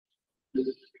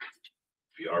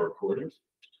We are recording.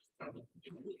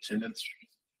 Attendance.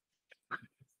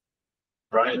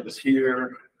 Brian is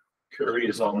here. Curry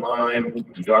is online.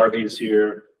 Garvey is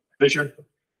here. Fisher.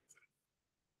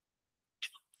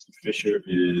 Fisher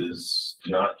is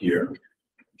not here.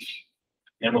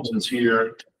 Hamilton's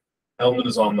here. Hellman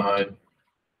is online.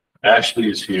 Ashley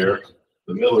is here.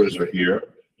 The Millers are here.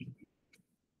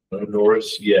 No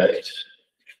Norris yet.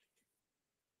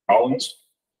 Collins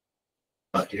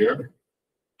not here.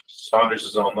 Saunders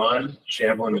is online.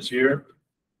 Chamberlain is here.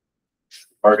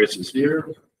 Vargas is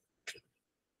here.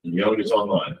 And Young is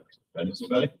online. That is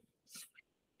somebody.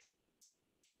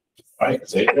 All right,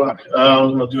 it's 8 o'clock.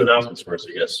 We'll do announcements first,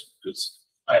 I guess, because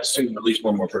I assume at least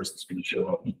one more person is going to show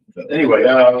up. But anyway,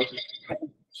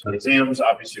 so the exams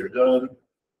obviously are done.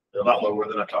 They're a lot lower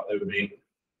than I thought they would be.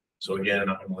 So again,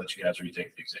 I'm going to let you guys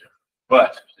retake the exam.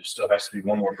 But there still has to be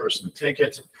one more person to take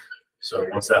it. So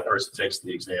once that person takes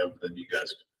the exam, then you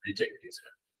guys retake the exam.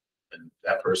 And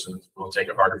that person will take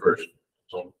a harder version.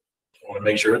 So I want to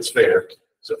make sure it's fair.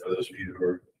 So for those of you who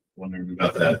are wondering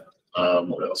about that,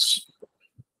 what else?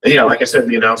 And yeah, like I said in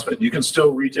the announcement, you can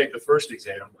still retake the first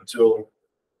exam until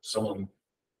someone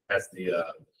has the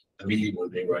meeting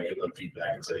with me where I give them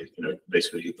feedback and say,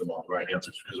 basically give them all the right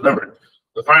answers. Because remember,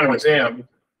 the final exam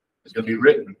is going to be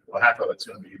written. Well, half of it's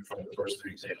going to be from the first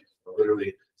 3 exams. So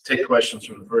literally take questions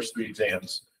from the first 3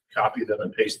 exams, copy them,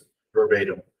 and paste them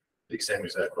verbatim the same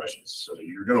exact questions. So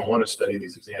you're going to want to study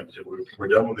these exams. We're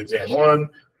done with exam 1.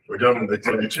 We're done with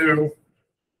exam 2.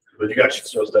 But you guys should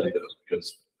still study those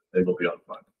because they will be on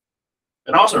fun.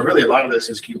 And also, really, a lot of this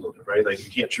is cumulative, right? Like, you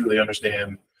can't truly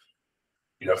understand,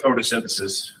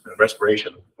 photosynthesis and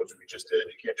respiration, which we just did.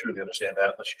 You can't truly understand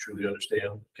that unless you truly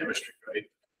understand chemistry, right?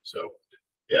 So,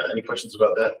 yeah, any questions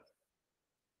about that?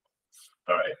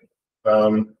 All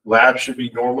right. Lab should be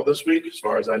normal this week, as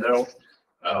far as I know.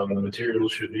 The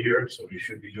materials should be here, so we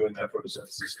should be doing that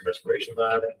photosynthesis and respiration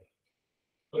lab.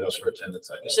 What else for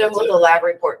attendance? So will the lab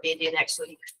report be due next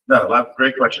week? No, lab,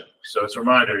 great question. So it's a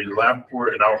reminder, your lab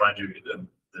report, and I'll remind you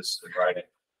this in writing.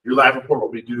 Your lab report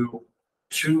will be due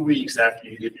 2 weeks after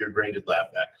you get your graded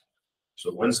lab back.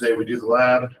 So Wednesday we do the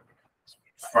lab.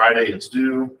 Friday it's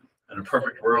due. In a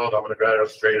perfect world, I'm going to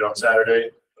grade it on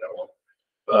Saturday, but I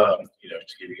won't.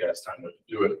 To give you guys time to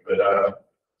do it. But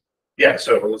yeah,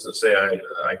 so let's just say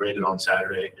I graded on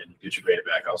Saturday and you get your grade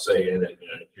back. I'll say in it,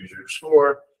 here's your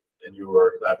score. And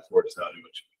your lab report is now due in 2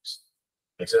 weeks.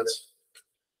 Make sense?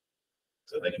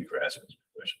 So thank you for asking this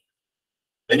question.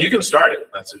 And you can start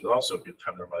it. That's also a good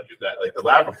time to remind you that. Like the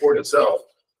lab report itself,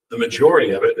 the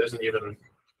majority of it isn't even,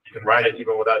 you can write it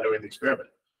even without doing the experiment.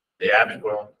 The abstract,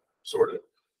 well, sort of.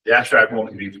 The abstract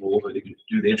won't be full, but you can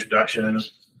do the introduction,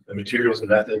 the materials and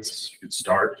methods. You can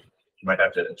start. You might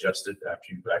have to adjust it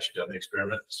after you've actually done the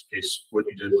experiment in case what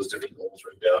you did was different goals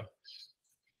written down.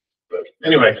 But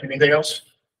anyway, anything else?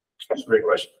 That's a great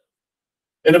question.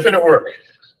 Independent work.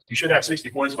 You should have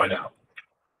 60 points by now.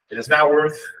 It is now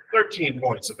worth 13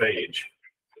 points a page.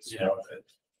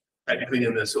 Technically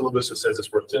in the syllabus it says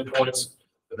it's worth 10 points.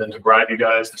 And then to bribe you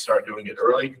guys to start doing it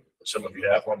early, which some of you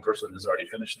have, one person has already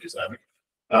finished the assignment.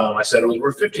 I said it was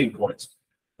worth 15 points.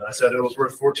 And I said it was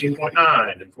worth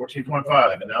 14.9 and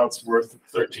 14.5, and now it's worth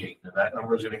 13. And that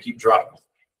number is going to keep dropping.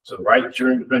 So write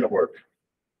your independent work.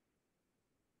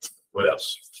 What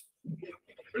else?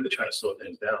 Really trying to slow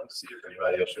things down to see if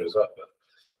anybody else shows up, but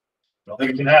I don't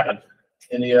think it can happen.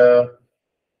 Any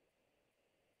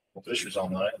Fisher's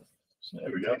online. So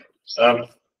there we go.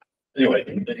 Anyway,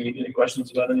 any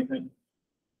questions about anything?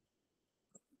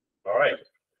 All right,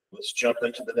 let's jump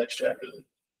into the next chapter then.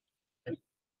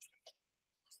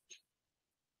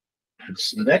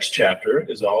 The next chapter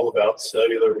is all about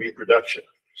cellular reproduction.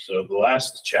 So the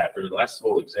last chapter, the last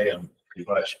whole exam,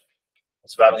 pretty much,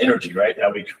 it's about energy, right?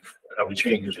 How we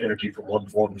change energy from one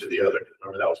form to the other.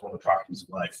 Remember, that was one of the problems of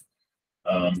life.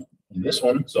 And this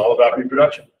one is all about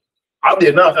reproduction. Oddly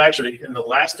enough, actually, in the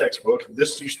last textbook,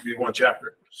 this used to be 1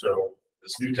 chapter. So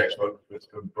this new textbook is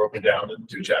broken down into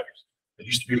 2 chapters. It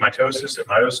used to be mitosis and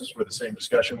meiosis were the same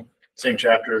discussion, same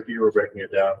chapter. Here we're breaking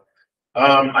it down.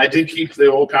 I did keep the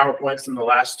old PowerPoints in the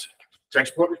last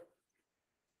textbook.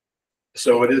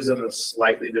 So it is in a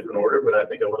slightly different order, but I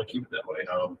think I want to keep it that way.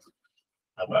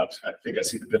 I think I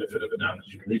see the benefit of it now.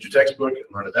 You can read your textbook and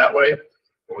learn it that way,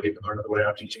 or you can learn it the way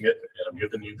I'm teaching it, and I'm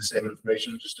giving you the same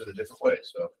information just in a different way.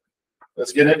 So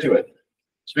let's get into it.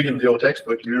 Speaking of the old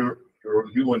textbook, your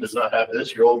new one does not have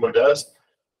this. Your old one does.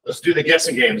 Let's do the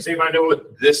guessing game. Does anybody know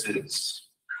what this is?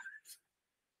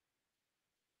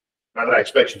 Not that I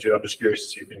expect you to. I'm just curious to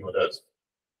see if anyone does.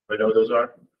 I know what those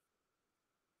are.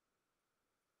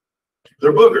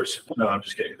 They're boogers. No, I'm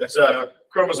just kidding. That's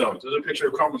chromosomes. There's a picture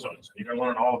of chromosomes. You're going to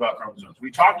learn all about chromosomes.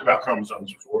 We talked about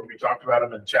chromosomes before. We talked about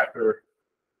them in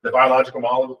the biological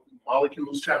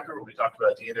molecules chapter, where we talked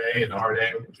about DNA and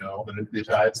RNA, the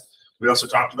nucleotides. We also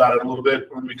talked about it a little bit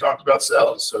when we talked about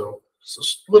cells. So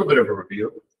a little bit of a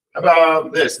review. How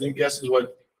about this? Any guesses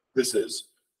what this is?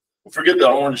 Well, forget the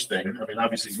orange thing. I mean,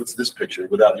 obviously, what's this picture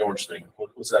without the orange thing?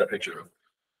 What's that a picture of?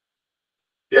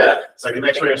 Yeah, it's like an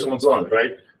X-ray of someone's lung,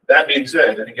 right? That being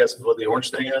said, any guesses what the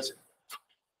orange thing is?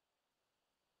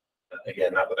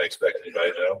 Again, not that I expect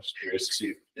anybody to know. I'm just curious to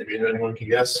see if anyone can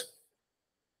guess.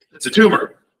 It's a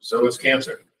tumor, so it's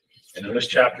cancer. And in this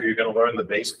chapter, you're going to learn the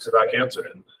basics about cancer.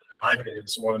 And in my opinion,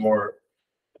 it's one of the more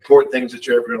important things that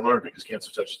you're ever going to learn because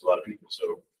cancer touches a lot of people.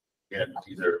 So again,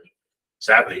 either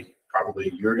sadly,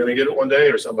 probably you're going to get it one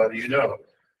day or somebody you know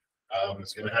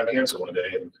is going to have cancer one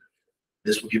day. And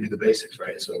this will give you the basics,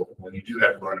 right? So when you do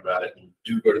have to learn about it, you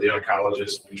do go to the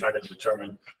oncologist and try to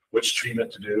determine which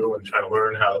treatment to do and try to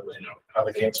learn how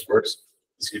the cancer works.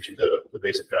 This gives you the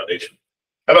basic foundation.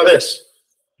 How about this?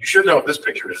 You should know what this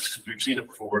picture is because we've seen it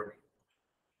before.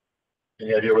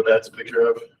 Any idea what that's a picture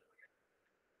of?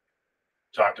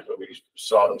 Talked about, we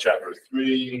saw it in chapter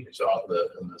 3, we saw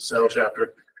it in the cell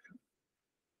chapter.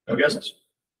 No guesses?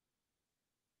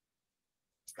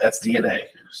 That's DNA.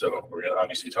 So we're going to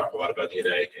obviously talk a lot about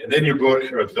DNA. And then your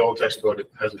book, or the old textbook,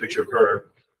 has a picture of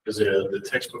her, because the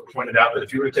textbook pointed out that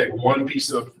if you were to take one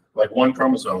piece of, like one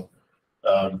chromosome,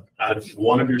 out of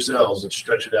one of your cells and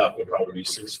stretch it out, would probably be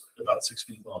about 6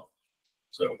 feet long.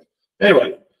 So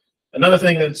anyway, another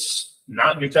thing that's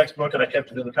not in your textbook, and I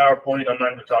kept it in the PowerPoint, I'm not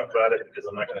going to talk about it because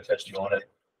I'm not going to test you on it.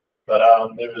 But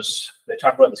they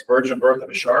talk about this virgin birth of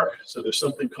a shark. So there's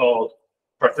something called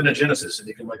parthenogenesis, and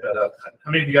you can look that up.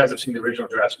 How many of you guys have seen the original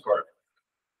Jurassic Park?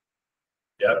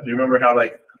 Yeah, do you remember how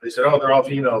they said, oh, they're all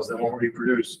females, they won't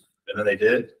reproduce, and then they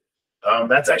did?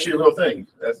 That's actually a real thing.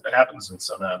 That happens in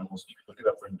some animals. You can look it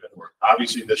up for work.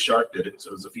 Obviously, the shark did it,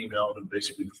 so it was a female and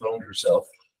basically cloned herself.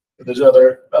 But there's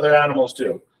other animals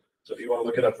too. So if you want to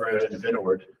look it up for an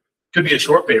InventWord, it could be a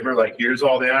short paper, like here's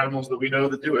all the animals that we know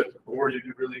that do it, or you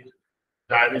could really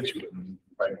dive into it and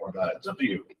write more about it. It's up to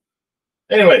you.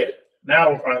 Anyway,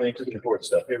 now we're finally into the important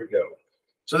stuff. Here we go.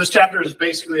 So this chapter is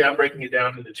basically, I'm breaking it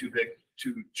down into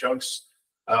two chunks.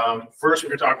 First, we're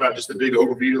going to talk about just a big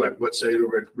overview, like what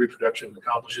cellular reproduction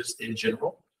accomplishes in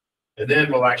general. And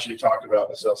then we'll actually talk about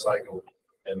the cell cycle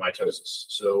and mitosis.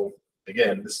 So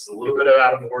again, this is a little bit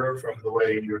out of order from the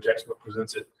way your textbook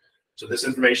presents it. So this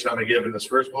information I'm going to give in this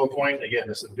first bullet point, again,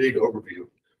 this is a big overview.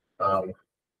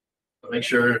 Make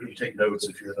sure you take notes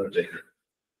if you're a note taker,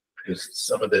 because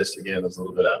some of this, again, is a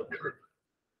little bit out of order.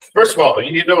 First of all,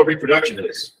 you need to know what reproduction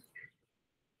is,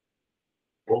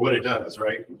 or what it does,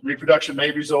 right? Reproduction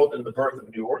may result in the birth of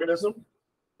a new organism,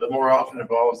 but more often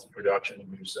involves the production of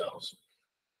new cells.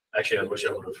 Actually, I wish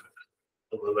I would have,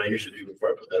 what I usually do before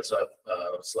I put that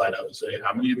slide out to say,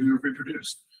 how many of you have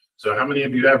reproduced? So how many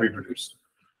of you have reproduced?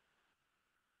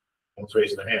 One's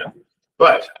raising their hand.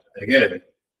 But again,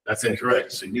 that's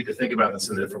incorrect. So you need to think about this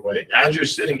in a different way. As you're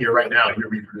sitting here right now, you're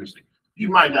reproducing. You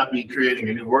might not be creating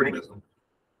a new organism,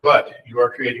 but you are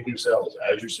creating new cells.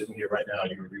 As you're sitting here right now,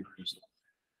 you're reproducing.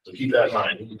 So keep that in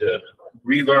mind. You need to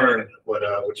relearn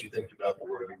what you think about the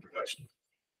word reproduction.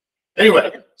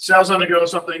 Anyway, cells undergo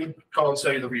something called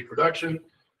cellular reproduction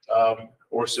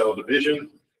or cell division.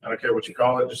 I don't care what you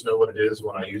call it, just know what it is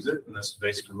when I use it. And this is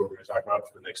basically what we're going to talk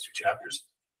about for the next 2 chapters.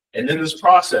 And in this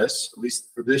process, at least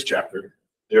for this chapter,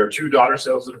 there are 2 daughter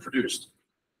cells that are produced.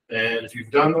 And if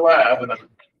you've done the lab, and I'm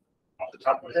off the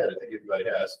top of my head, I think everybody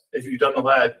has. If you've done the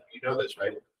lab, you know this,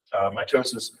 right?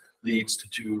 Mitosis leads to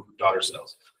 2 daughter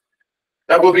cells.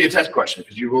 That will be a test question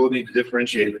because you will need to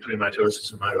differentiate between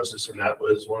mitosis and meiosis, and that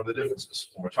was one of the differences.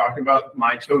 When we're talking about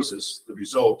mitosis, the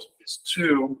result is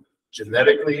 2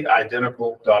 genetically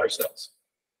identical daughter cells.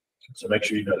 So make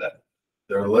sure you know that.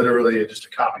 They're literally just a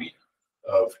copy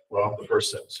of, well, the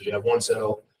first cell. So you have 1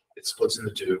 cell, it splits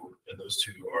into 2, and those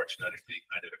 2 are genetically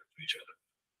identical to each other.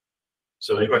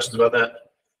 So any questions about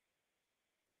that?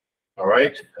 All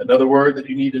right. Another word that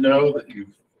you need to know that you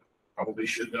probably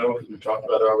should know, because we've talked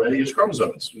about it already, is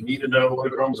chromosomes. You need to know what a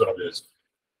chromosome is.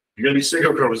 You're going to be sick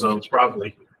of chromosomes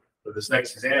probably for this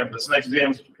next exam. This next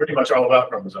exam is pretty much all about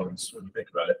chromosomes when you think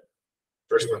about it.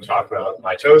 First, we're going to talk about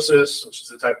mitosis, which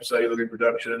is a type of cellular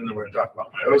reproduction. Then we're going to talk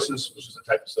about meiosis, which is a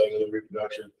type of cellular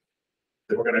reproduction.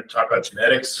 Then we're going to talk about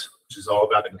genetics, which is all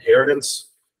about inheritance,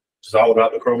 which is all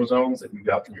about the chromosomes that you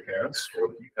got from your parents or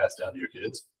that you pass down to your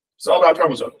kids. It's all about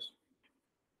chromosomes.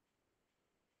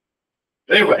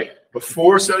 Anyway,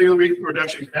 before cellular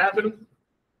reproduction can happen,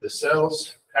 the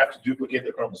cells have to duplicate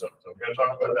their chromosomes. So we're going to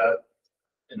talk about that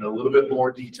in a little bit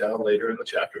more detail later in the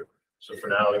chapter. So for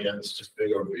now, again, it's just a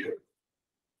big overview.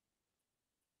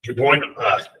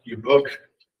 Your book,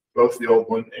 both the old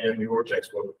one and your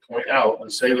textbook, point out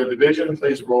the cellular division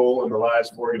plays a role in the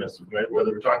lives of organisms, right?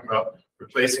 Whether we're talking about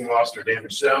replacing lost or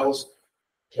damaged cells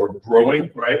or growing,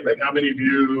 right? Like how many of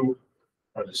you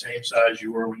are the same size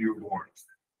you were when you were born?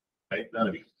 Right? None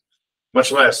of you.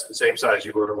 Much less the same size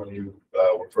you were when you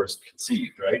were first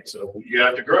conceived, right? So you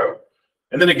have to grow.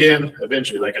 And then again,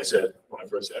 eventually, like I said, when I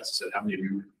first asked, I said, how many of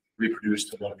you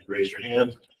reproduced? And one of you raised your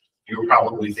hand. You were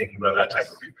probably thinking about that type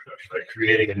of reproduction, right?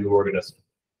 Creating a new organism.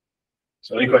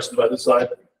 So any questions about this slide?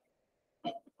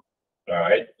 All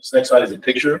right. This next slide is a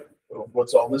picture of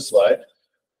what's on this slide.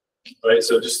 All right.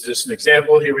 So just an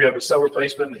example. Here we have a cell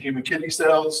replacement in human kidney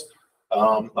cells.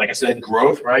 Like I said,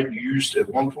 growth, right? You used at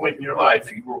one point in your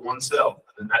life, you were one cell,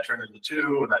 and then that turned into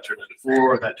 2, and that turned into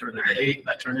 4, and that turned into 8, and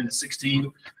that turned into 16,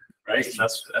 right? And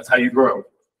that's how you grow.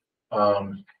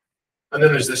 And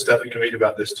then there's this stuff, you can read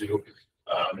about this too.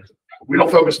 We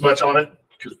don't focus much on it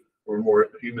because we're more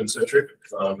human-centric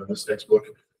in this textbook.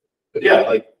 But yeah,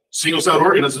 like single-celled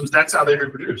organisms, that's how they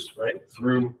reproduce, right?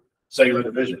 Through cellular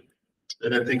division.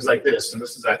 And then things like this, and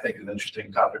this is, I think, an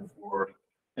interesting topic for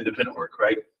independent work,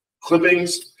 right?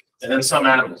 Clippings, and then some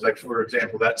animals, like for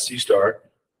example, that sea star.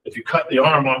 If you cut the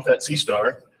arm off that sea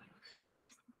star,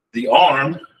 the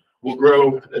arm will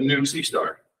grow a new sea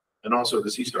star, and also the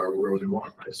sea star will grow a new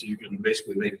arm, right? So you can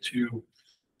basically make 2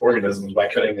 organisms by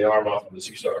cutting the arm off of the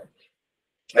sea star.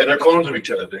 And they're clones of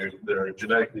each other. They're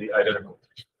genetically identical.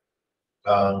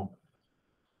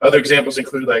 Other examples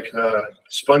include like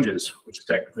sponges, which is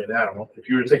technically an animal. If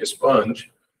you were to take a sponge,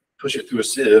 push it through a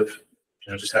sieve,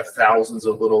 just have thousands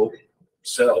of little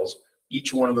cells.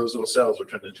 Each one of those little cells would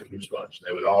turn into a new sponge.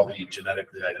 They would all be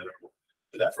genetically identical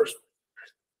to that first one.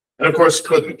 And of course,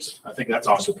 clippings. I think that's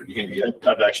also pretty handy.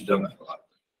 I've actually done that a lot.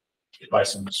 You buy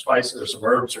some spices or some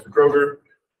herbs from Kroger,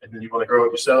 and then you want to grow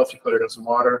it yourself. You put it in some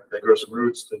water, they grow some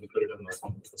roots, then you put it in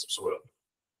some soil.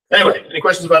 Anyway, any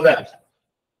questions about that?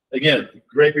 Again,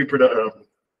 great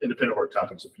independent work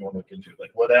topics if you want to look into it.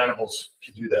 Like what animals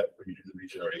can do that where you do the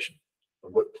regeneration? Or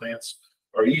what plants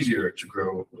are easier to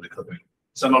grow with a clipping?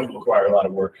 Some of them require a lot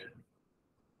of work.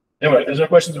 Anyway, if there's no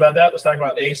questions about that, let's talk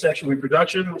about asexual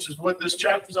reproduction, which is what this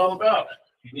chapter is all about.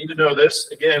 You need to know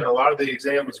this. Again, a lot of the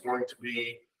exam is going to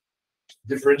be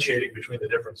differentiating between the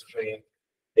difference between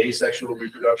asexual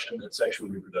reproduction and sexual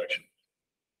reproduction.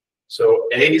 So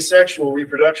asexual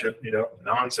reproduction,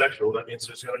 non-sexual, that means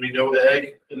there's going to be no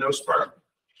egg and no sperm.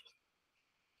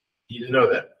 You need to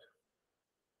know that.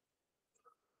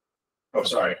 Oh,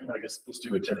 sorry. I guess let's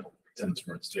do attendance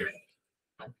words too.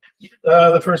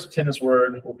 The first attendance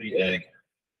word will be egg.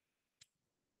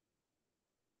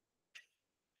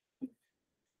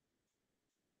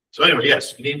 So anyway,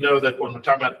 yes, you need to know that when we're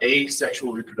talking about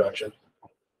asexual reproduction,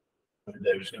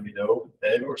 there's going to be no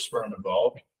egg or sperm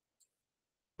involved.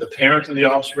 The parent and the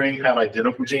offspring have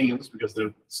identical genes because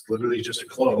it's literally just a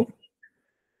clone,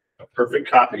 a perfect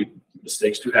copy.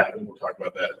 Mistakes do happen. We'll talk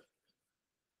about that.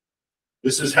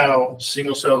 This is how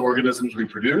single-celled organisms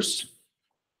reproduce.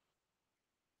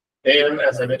 And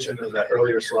as I mentioned in that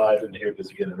earlier slide, and here it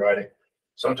is again in writing,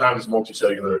 sometimes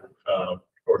multicellular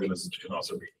organisms can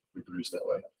also reproduce that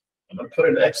way. I'm going to put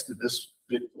an X to this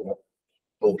big bullet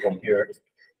point here,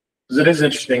 because it is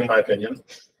interesting in my opinion,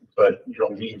 but you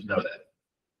don't need to know that.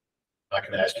 I'm not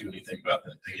going to ask you anything about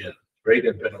that. Again, great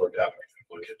independent work topic.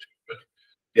 But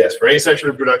yes, for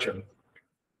asexual reproduction,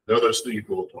 know those 3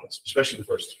 bullet points, especially the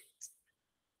first.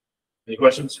 Any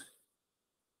questions?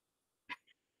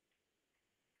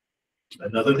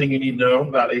 Another thing you need to know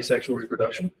about asexual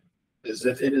reproduction is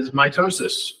if it is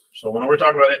mitosis. So when we're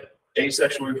talking about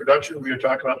asexual reproduction, we are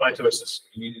talking about mitosis.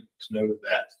 You need to know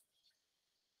that.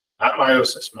 Not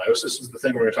meiosis. Meiosis is the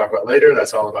thing we're going to talk about later.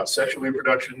 That's all about sexual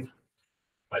reproduction.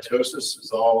 Mitosis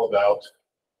is all about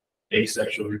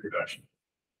asexual reproduction.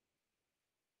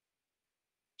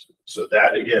 So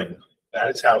that, again, that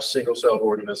is how single-celled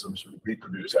organisms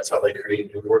reproduce. That's how they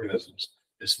create new organisms,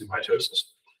 is through mitosis.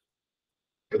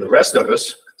 For the rest of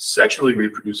us, sexually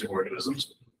reproducing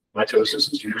organisms,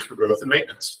 mitosis is used for growth and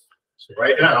maintenance. So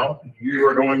right now, you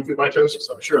are going through mitosis,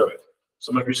 I'm sure of it.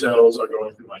 Some of your cells are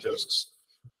going through mitosis.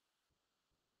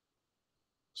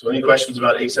 So any questions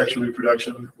about asexual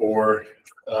reproduction or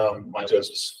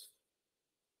mitosis?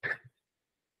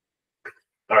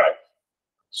 All right.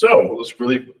 So let's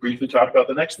really briefly talk about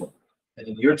the next one. And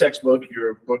in your textbook,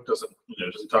 your book doesn't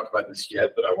talk about this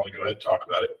yet, but I want to go ahead and talk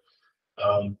about it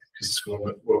because it's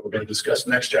what we're going to discuss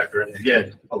next chapter. And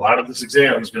again, a lot of this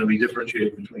exam is going to be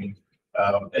differentiated between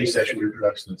asexual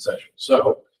reproduction and sexual.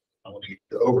 So I want to give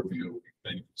you the overview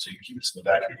And so you keep this in the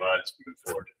back of your mind as we move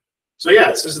forward. So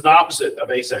yes, this is the opposite of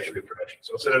asexual reproduction.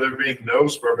 So instead of there being no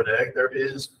sperm and egg, there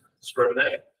is sperm and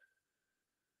egg.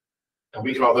 And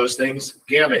we call those things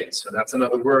gametes. And that's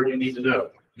another word you need to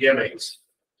know. Gametes.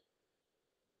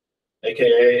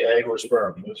 AKA egg or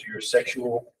sperm. Those are your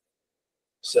sexual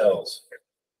cells.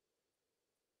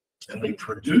 And we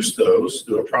produce those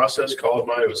through a process called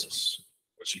meiosis,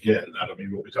 which again, that'll be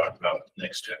what we talk about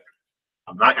next chapter.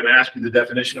 I'm not going to ask you the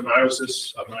definition of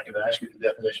meiosis. I'm not going to ask you the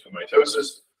definition of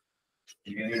mitosis.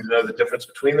 You need to know the difference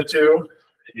between the two,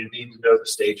 and you need to know the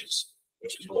stages,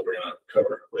 which is what we're going to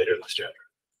cover later in this chapter.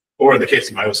 Or in the case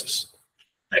of meiosis,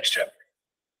 next chapter.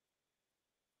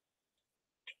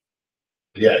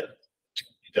 But yeah,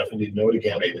 you definitely need to know what a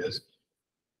gamete is.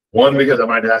 One, because I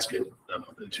might ask it,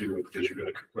 and two, because you're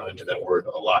going to run into that word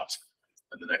a lot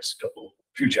in the next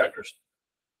few chapters.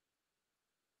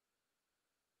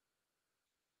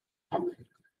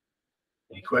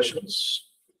 Any questions?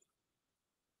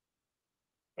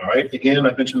 All right, again,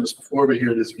 I mentioned this before, but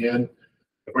here it is again.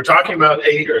 If we're talking about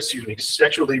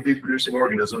sexually reproducing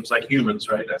organisms like humans,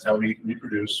 right? That's how we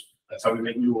reproduce. That's how we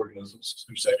make new organisms,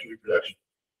 through sexual reproduction.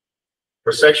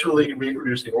 For sexually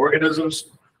reproducing organisms,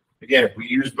 again, we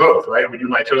use both, right? We do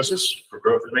mitosis for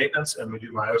growth and maintenance, and we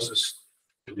do meiosis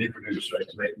to reproduce, right?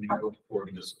 To make new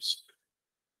organisms.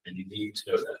 And you need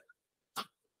to know that.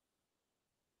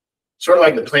 Sort of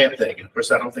like the plant thing. Of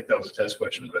course, I don't think that was a test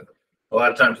question, but a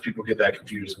lot of times people get that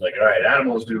confused. Like, all right,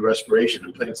 animals do respiration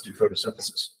and plants do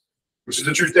photosynthesis, which is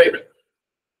a true statement.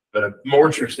 But a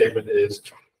more true statement is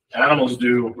animals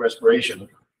do respiration,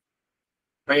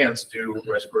 plants do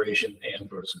respiration and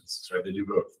photosynthesis, right? They do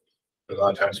both. But a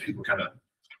lot of times people kind of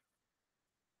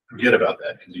forget about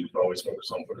that because you always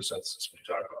focus on photosynthesis when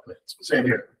you talk about plants. But same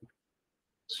here.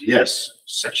 So yes,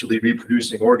 sexually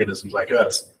reproducing organisms like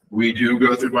us, we do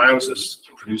go through meiosis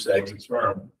to produce eggs and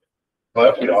sperm,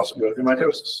 but we also go through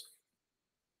mitosis.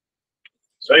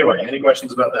 So anyway, any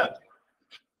questions about that?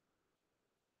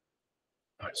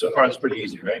 All right, so far it's pretty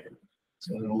easy, right? It's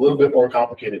a little bit more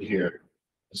complicated here,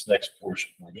 this next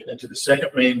portion. We'll get into the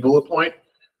second main bullet point.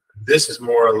 This is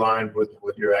more aligned with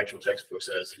what your actual textbook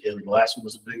says. Again, the last one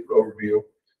was a big overview,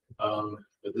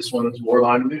 but this one is more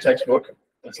aligned with your textbook.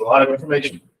 That's a lot of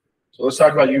information. So let's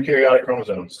talk about eukaryotic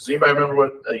chromosomes. Does anybody remember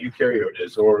what a eukaryote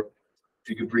is? Or if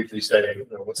you could briefly say,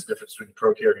 what's the difference between a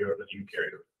prokaryote and a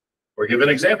eukaryote? Or give an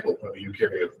example of a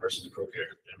eukaryote versus a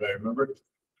prokaryote. Anybody remember?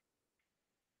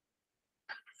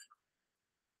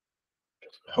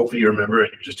 Hopefully you remember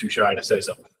and you're just too shy to say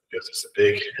something because it's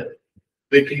a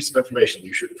big piece of information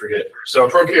you shouldn't forget. So a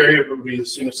prokaryote would be a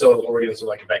single-celled organism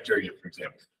like a bacteria, for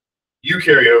example.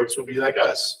 Eukaryotes would be like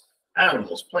us.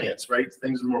 Animals, plants, right?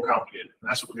 Things are more complicated. And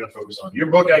that's what we're going to focus on. Your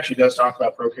book actually does talk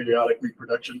about prokaryotic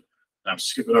reproduction. And I'm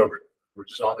skipping over it. We're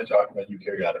just only talking about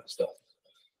eukaryotic stuff.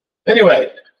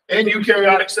 Anyway, in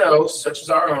eukaryotic cells, such as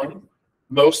our own,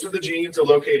 most of the genes are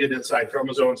located inside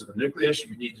chromosomes in the nucleus.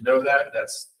 You need to know that.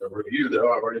 That's a review,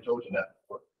 though. I've already told you that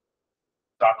before.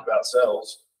 Talked about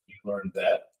cells. You learned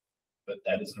that. But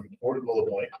that is an important bullet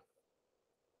point.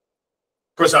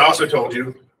 Of course, I also told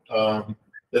you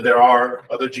that there are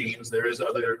other genes, there is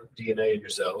other DNA in your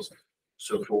cells.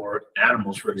 So for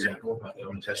animals, for example, I'm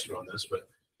going to test you on this, but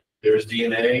there's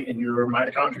DNA in your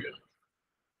mitochondria.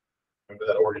 Remember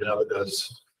that organelle that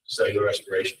does cellular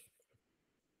respiration?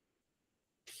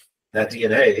 That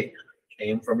DNA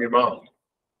came from your mom,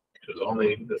 because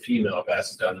only the female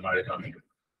passes down the mitochondria.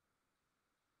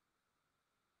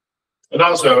 And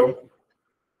also,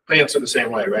 plants are the same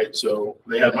way, right? So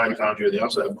they have mitochondria, they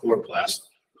also have chloroplasts,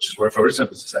 which is where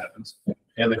photosynthesis happens,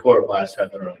 and the chloroplasts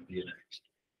have their own DNA.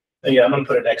 And yeah, I'm going to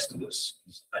put it next to this.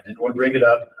 I didn't want to bring it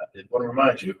up. I did want to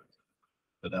remind you,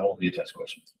 but that won't be a test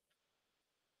question.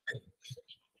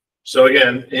 So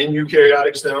again, in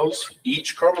eukaryotic cells,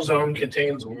 each chromosome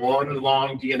contains one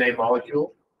long DNA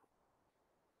molecule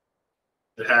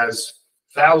that has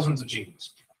thousands of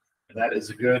genes. And that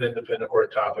is a good independent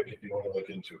work topic if you want to look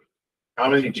into it. How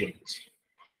many genes?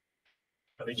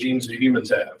 How many genes do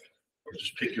humans have? Or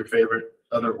just pick your favorite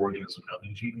other organism. How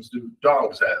many genes do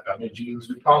dogs have? How many genes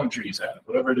do palm trees have?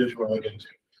 Whatever it is you want to look into.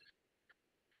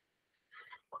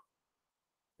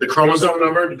 The chromosome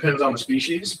number depends on the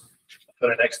species. I'll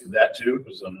put it next to that too,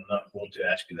 because I'm not going to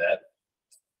ask you that.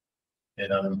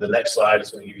 And on the next slide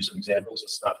is going to give you some examples.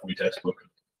 It's not from your textbook,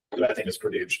 but I think it's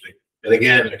pretty interesting. And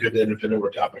again, a good independent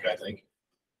work topic, I think.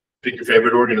 Pick your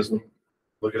favorite organism.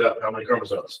 Look it up. How many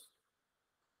chromosomes?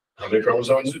 How many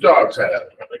chromosomes do dogs have?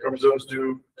 How many chromosomes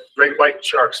do great white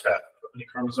sharks have? How many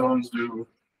chromosomes do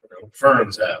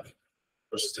ferns have?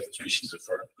 Versus different species of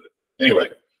fern. But anyway,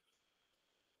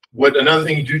 another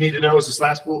thing you do need to know is this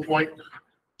last bullet point.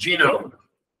 Genome.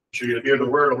 Sure you hear the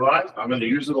word a lot. I'm going to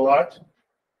use it a lot.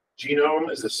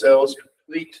 Genome is the cell's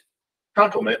complete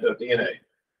complement of DNA.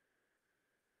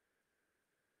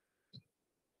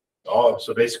 Oh,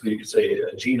 so basically you could say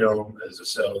a genome is a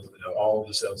cell, all of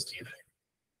the cell's DNA.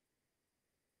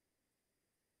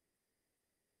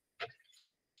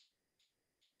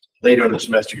 Later in the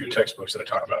semester, your textbooks that I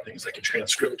talk about things like a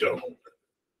transcriptome.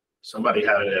 Somebody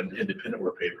had an independent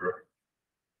work paper.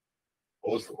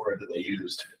 What was the word that they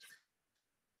used?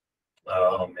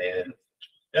 Oh man,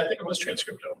 yeah, I think it was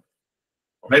transcriptome,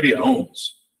 or maybe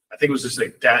ohms. I think it was just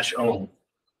like dash ohm.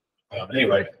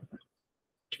 Anyway,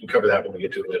 we can cover that when we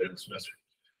get to it later in the semester.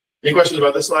 Any questions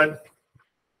about this slide?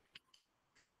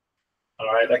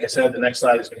 All right, like I said, the next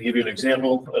slide is going to give you an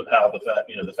example of how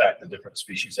the fact that different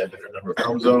species have different number of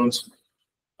chromosomes.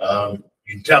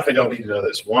 You definitely don't need to know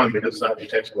this. One, because it's not in your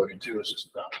textbook, and two, it's just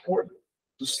not important.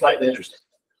 It's slightly interesting.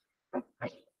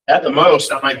 At the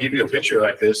most, I might give you a picture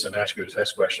like this and ask you a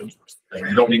test question. And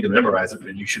you don't need to memorize it,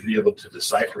 but you should be able to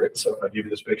decipher it. So if I give you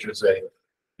this picture and say,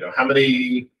 how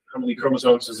many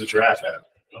chromosomes does a giraffe have?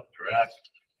 Well, giraffe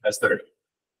has 30.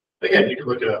 Again, you can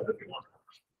look it up if you want.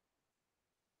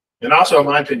 And also, in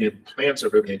my opinion, plants are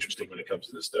really interesting when it comes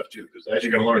to this stuff too, because as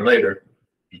you're going to learn later,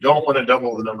 you don't want to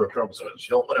double the number of chromosomes.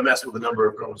 You don't want to mess with the number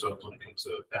of chromosomes when it comes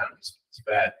to animals. It's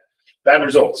bad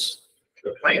results.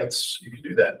 The plants, you can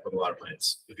do that with a lot of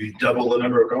plants. If you double the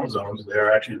number of chromosomes,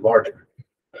 they're actually larger,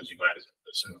 as you might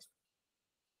assume.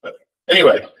 But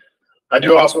anyway, I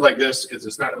do also like this because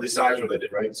it's not really size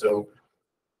related, right? So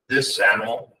this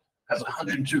animal has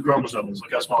 102 chromosomes.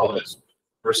 Look how small it is,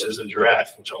 versus a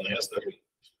giraffe, which only has 30.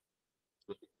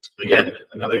 Again,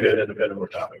 another good independent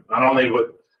work topic. Not only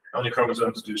how many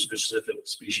chromosomes do specific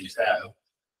species have,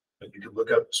 but you can look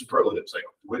up superlatives, like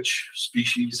which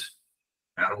species,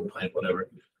 animal, plant, whatever,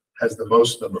 has the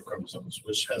most number of chromosomes,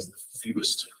 which has the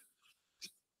fewest.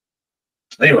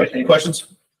 Anyway, any questions?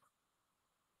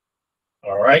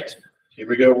 All right, here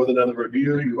we go with another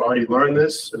review. You already learned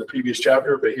this in the previous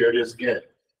chapter, but here it is again.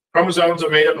 Chromosomes are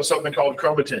made up of something called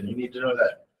chromatin. You need to know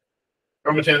that.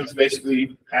 Chromatin is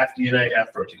basically half DNA,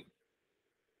 half protein.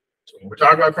 So when we're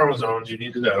talking about chromosomes, you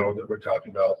need to know that we're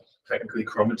talking about technically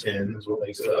chromatin is what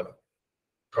makes it up.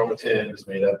 Chromatin is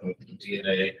made up of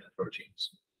DNA and proteins.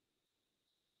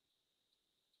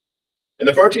 And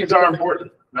the proteins are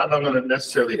important. Not that I'm going to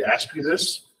necessarily ask you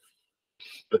this,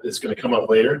 but it's going to come up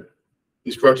later.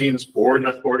 These proteins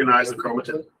organize the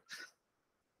chromatin.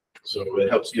 So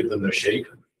it helps give them their shape.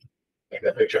 Like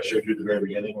that picture I showed you at the very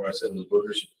beginning where I said those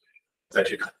boogers. It's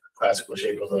actually a classical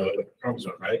shape of a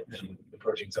chromosome, right? And the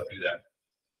proteins help do that.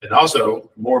 And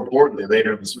also, more importantly,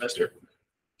 later in the semester,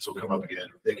 this will come up again,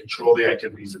 they control the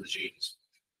activities of the genes.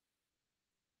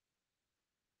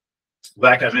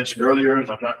 Like I mentioned earlier, and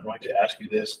I'm not going to ask you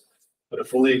this, but a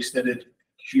fully extended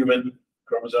human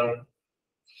chromosome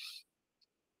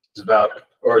is the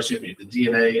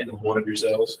DNA in one of your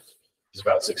cells is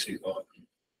about 6 feet long.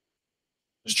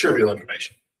 It's trivial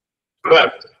information.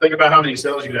 But think about how many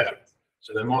cells you have.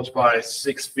 So then multiply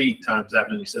 6 feet times that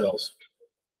many cells.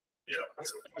 Yeah,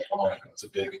 that's a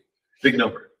big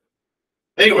number.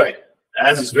 Anyway,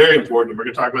 as is very important, we're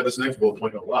going to talk about this next bullet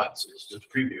point a lot, so it's just a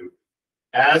preview.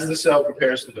 As the cell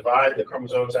prepares to divide, the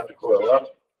chromosomes have to coil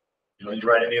up. You don't need to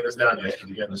write any of this down yet,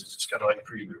 because again, this is just kind of like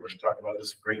a preview. We're going to talk about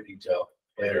this in great detail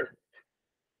later.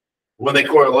 When they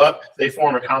coil up, they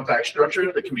form a compact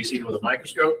structure that can be seen with a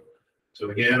microscope. So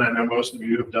again, I know most of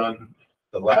you have done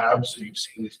the lab, so you've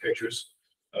seen these pictures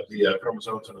of the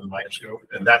chromosomes under the microscope,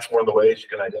 and that's one of the ways you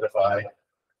can identify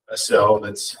a cell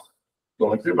that's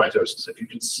going through mitosis. If you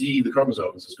can see the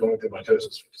chromosomes, it's going through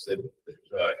mitosis because they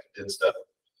did stuff.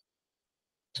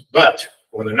 But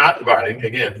when they're not dividing,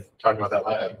 again, talking about that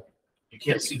lab, you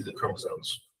can't see the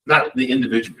chromosomes, not the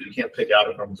individual. You can't pick out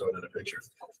a chromosome in a picture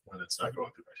when it's not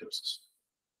going through mitosis.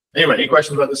 Anyway, any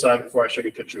questions about this side before I show you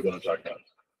a picture of what I'm talking about?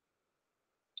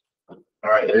 All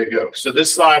right, there you go. So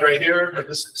this slide right here, or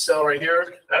this cell right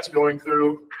here, that's going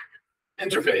through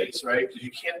interphase, right? Because you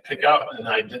can't pick out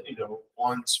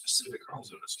one specific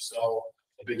chromosome. It's just all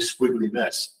a big squiggly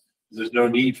mess. There's no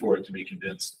need for it to be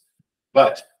condensed.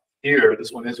 But here,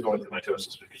 this one is going through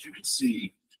mitosis because you can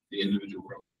see the individual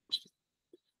chromosomes.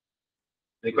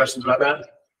 Any questions about that?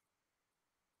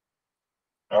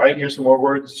 All right, here's some more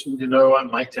words you need to know. I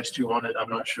might test you on it. I'm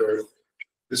not sure.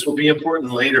 This will be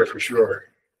important later for sure.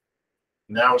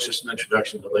 Now it's just an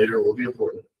introduction, but later it will be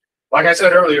important. Like I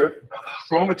said earlier,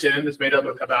 chromatin is made up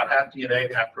of about half DNA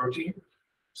and half protein.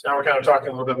 So now we're kind of talking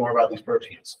a little bit more about these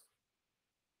proteins.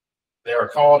 They are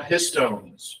called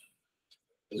histones.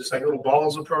 They're just like little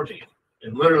balls of protein.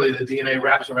 And literally the DNA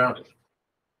wraps around it.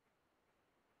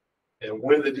 And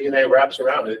when the DNA wraps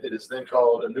around it, it is then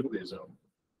called a nucleosome.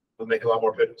 It'll make a lot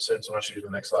more sense when I show you the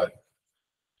next slide.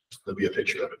 There'll be a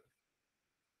picture of it.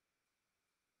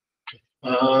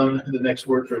 The next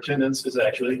word for attendance is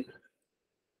actually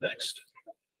next.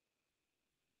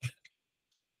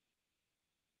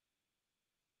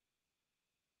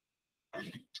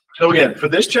 So again, for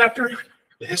this chapter,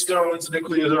 the histones,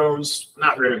 nucleosomes,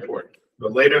 not very important.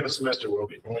 But later in the semester will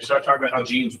be. When we start talking about how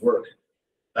genes work,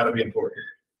 that'll be important.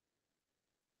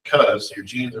 Because your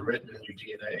genes are written in your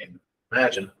DNA.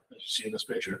 Imagine, as you see in this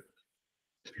picture,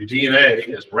 if your DNA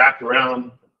is wrapped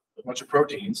around a bunch of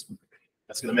proteins,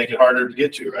 that's going to make it harder to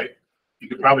get to, right? You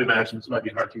could probably imagine this might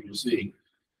be hard for you to see,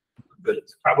 but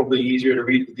it's probably easier to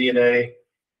read the DNA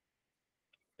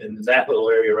in that little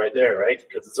area right there, right?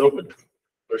 Because it's open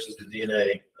versus the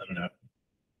DNA, I don't know,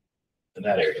 in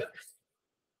that area.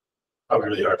 Probably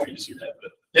really hard for you to see that.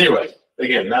 But anyway,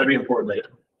 again, that'll be important later.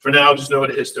 For now, just know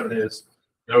what a histone is,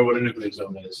 know what a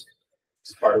nucleosome is.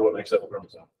 It's part of what makes up a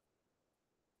chromosome.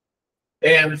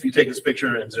 And if you take this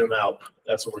picture and zoom out,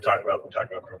 that's what we're talking about when we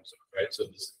talk about chromosomes, right? So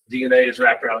this DNA is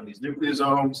wrapped around these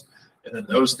nucleosomes, and then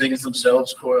those things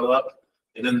themselves coil up,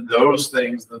 and then those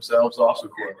things themselves also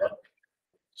coil up.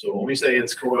 So when we say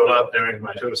it's coiled up during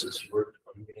mitosis, we're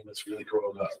meaning it's really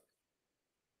coiled up.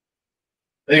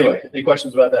 Anyway, any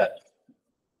questions about that?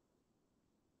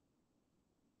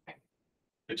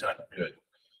 Good time. Good.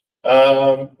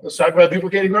 Let's talk about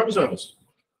duplicating chromosomes.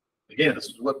 Again, this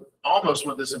is almost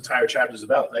what this entire chapter is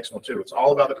about. The next one too. It's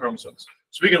all about the chromosomes.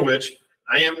 Speaking of which,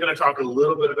 I am going to talk a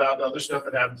little bit about the other stuff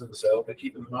that happens in the cell, but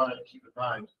keep in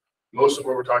mind, most of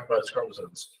what we're talking about is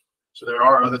chromosomes. So there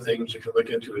are other things you can look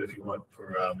into it if you want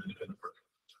for independent work.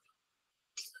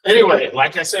 Anyway,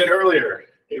 like I said earlier,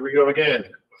 here we go again.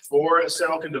 Before a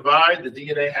cell can divide, the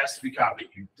DNA has to be copied.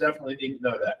 You definitely need to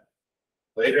know that.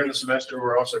 Later in the semester,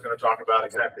 we're also going to talk about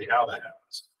exactly how that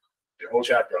happens. A whole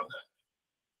chapter on that.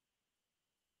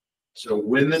 So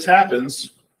when this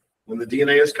happens, when the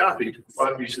DNA is copied,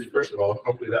 obviously, first of all,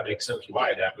 hopefully that makes sense why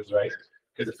it happens, right?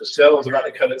 Because if the cell is about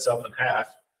to cut itself in half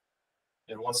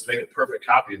and wants to make a perfect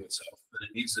copy of itself, then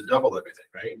it needs to double everything,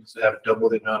 right? It needs to have double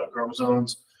the amount of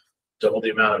chromosomes, double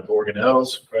the amount of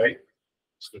organelles, right?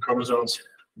 So the chromosomes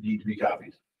need to be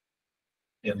copied.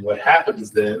 And what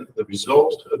happens then, the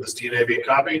result of this DNA being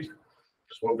copied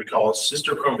is what we call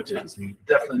sister chromatids. And you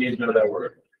definitely need to know that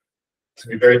word. It's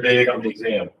going to be very big on the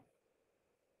exam.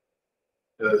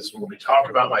 Because when we talk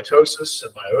about mitosis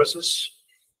and meiosis,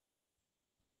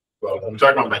 well, when we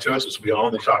talk about mitosis, we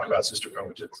only talk about sister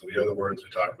chromatids. So the other words we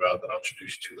talk about that I'll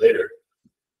introduce you to later.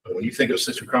 But when you think of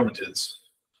sister chromatids,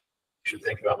 you should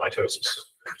think about mitosis.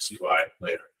 You'll see why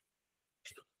later.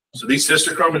 So these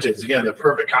sister chromatids, again, they're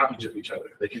perfect copies of each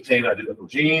other. They contain identical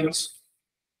genes.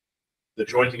 They're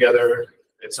joined together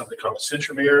in something called a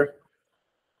centromere.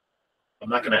 I'm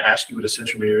not going to ask you what a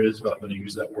centromere is, but I'm going to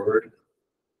use that word.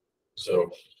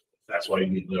 So that's why you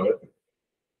need to know it.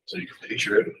 So you can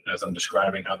picture it as I'm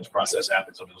describing how this process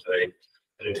happens. I'm going to say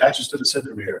it attaches to the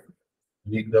centromere.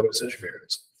 You need to know what a centromere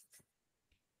is.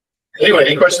 Anyway,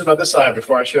 any questions about this slide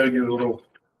before I show you a little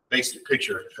basic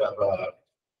picture of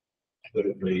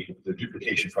the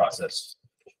duplication process?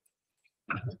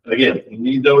 Again, you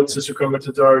need to know what sister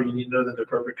chromatids are. You need to know that they're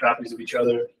perfect copies of each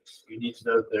other. You need to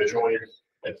know that they're joined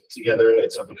together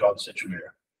at something called the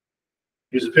centromere.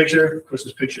 Here's a picture. Of course,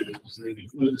 this picture doesn't even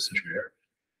include the centromere,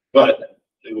 but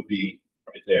it would be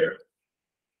right there.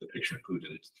 The picture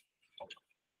included it.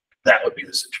 That would be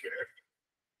the centromere.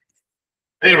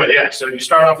 Anyway, yeah, so you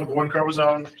start off with one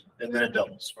chromosome, and then it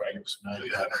doubles, right? So now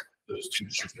you have those two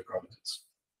sister chromatids.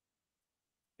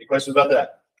 Any questions about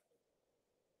that?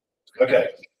 Okay,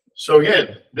 so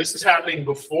again, this is happening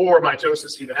before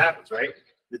mitosis even happens, right?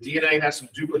 The DNA has to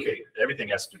duplicate. Everything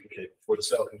has to duplicate before the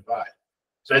cell can divide.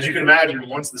 So as you can imagine,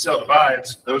 once the cell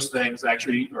divides, those things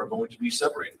actually are going to be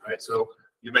separated, right? So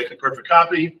you make a perfect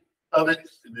copy of it,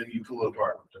 and then you pull it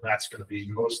apart. And that's going to be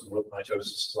most of what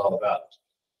mitosis is all about,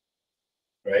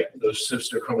 right? Those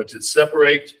sister chromatids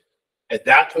separate. At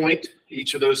that point,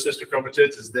 each of those sister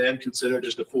chromatids is then considered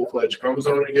just a full-fledged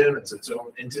chromosome again. It's its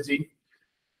own entity.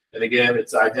 And again,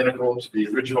 it's identical to the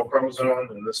original chromosome,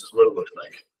 and this is what it looks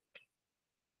like.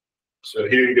 So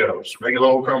here you go, just a regular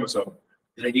old chromosome.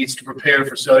 And it needs to prepare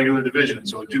for cellular division,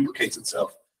 so it duplicates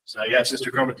itself. So now you have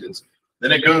sister chromatids.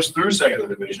 Then it goes through cellular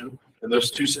division, and those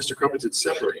two sister chromatids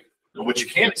separate. And what you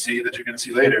can't see, that you're going to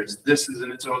see later, is this is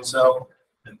in its own cell,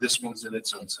 and this one's in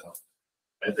its own cell.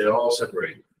 And they all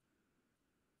separate.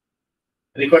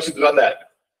 Any questions about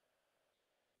that?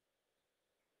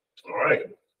 All right.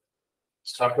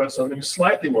 Let's talk about something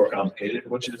slightly more complicated,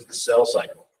 which is the cell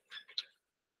cycle.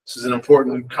 This is an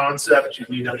important concept. You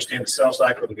need to understand the cell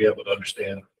cycle to be able to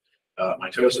understand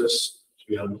mitosis,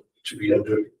 to be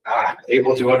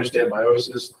able to understand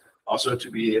meiosis, also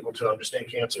to be able to understand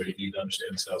cancer. You need to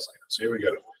understand the cell cycle. So here we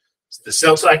go. The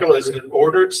cell cycle is an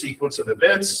ordered sequence of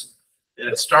events, and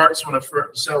it starts when a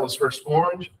cell is first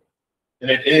formed,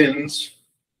 and it ends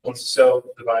once the cell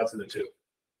divides into two.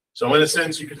 So in a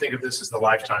sense, you can think of this as the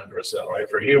lifetime for a cell, right?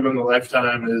 For a human, the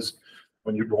lifetime is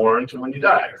when you're born to when you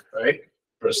die, right?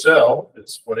 For a cell,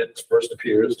 it's when it first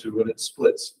appears to when it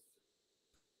splits.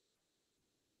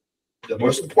 The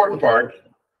most important part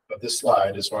of this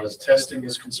slide, as far as testing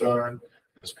is concerned,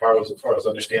 as far as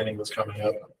understanding what's coming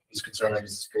up is concerned,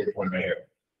 is the point right here.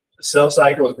 The cell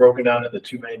cycle is broken down into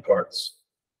two main parts.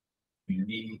 You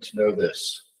need to know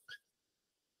this.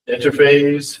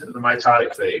 Interphase and the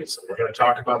mitotic phase. We're going to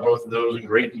talk about both of those in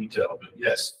great detail, but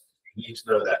yes, you need to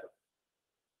know that.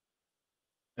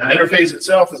 Now, interphase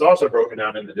itself is also broken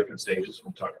down into different stages.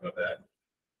 We'll talk about that.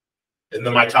 And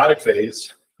the mitotic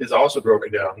phase is also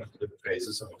broken down into different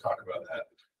phases, and we'll talk about that.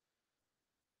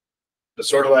 But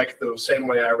sort of like the same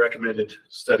way I recommended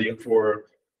studying for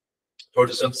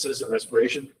photosynthesis and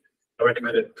respiration, I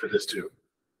recommend it for this too.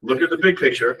 Look at the big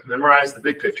picture, memorize the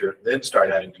big picture, then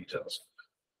start adding details.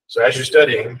 So as you're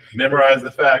studying, memorize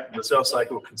the fact that the cell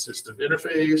cycle consists of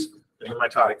interphase and the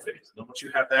mitotic phase. And once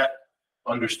you have that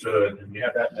understood and you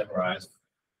have that memorized,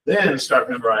 then start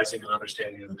memorizing and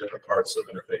understanding the different parts of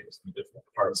interphase, the different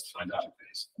parts of mitotic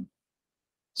phase.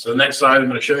 So the next slide I'm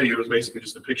going to show you is basically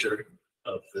just a picture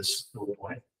of this little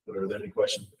point. Are there any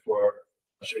questions before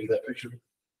I show you that picture?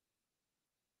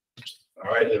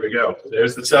 All right, there we go.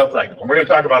 There's the cell cycle. And we're going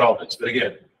to talk about all this, but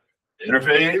again,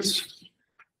 interphase,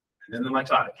 and then the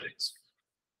mitotic phase.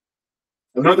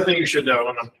 Another thing you should know,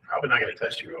 and I'm probably not going to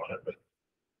test you on it,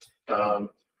 but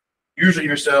usually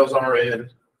your cells are in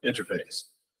interphase.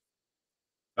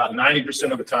 About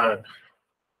 90% of the time,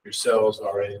 your cells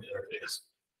are in interphase.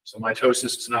 So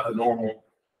mitosis is not the normal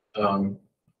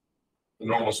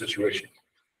situation.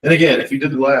 And again, if you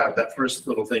did the lab, that first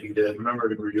little thing you did, remember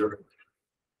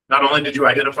not only did you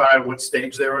identify what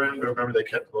stage they were in, but remember they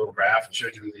kept a little graph and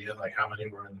showed you at the end like how many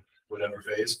were in whatever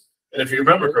phase. And if you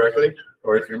remember correctly,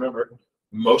 or if you remember,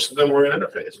 most of them were in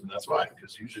interphase, and that's why,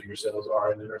 because usually your cells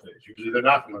are in interphase. Usually they're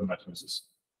not doing mitosis.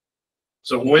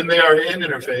 So when they are in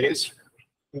interphase,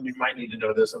 you might need to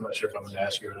know this. I'm not sure if I'm going to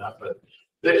ask you or not, but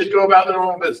they just go about their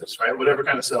own business, right? Whatever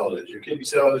kind of cell it is. Your kidney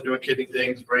cell is doing kidney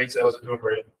things, brain cells are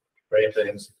doing brain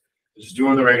things. They're just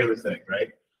doing the regular thing,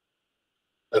 right?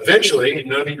 Eventually,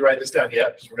 no need to write this down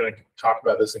yet, because we're going to talk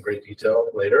about this in great detail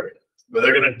later, but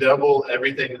they're going to double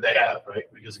everything that they have, right?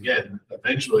 Because again,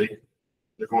 eventually,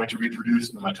 they're going to reproduce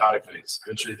in the mitotic phase.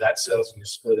 Eventually, that cell's going to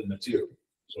split into two.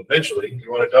 So eventually, you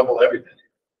want to double everything.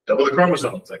 Double the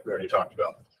chromosomes, like we already talked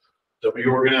about. Double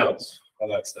your organelles, all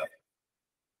that stuff.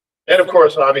 And of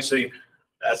course, obviously,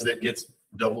 as it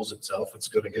doubles itself, it's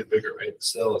going to get bigger, right? The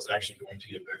cell is actually going to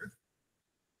get bigger.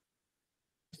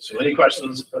 So any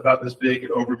questions about this big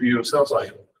overview of cell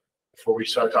cycle before we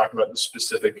start talking about the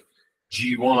specific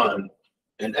G1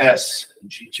 and S and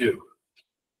G2?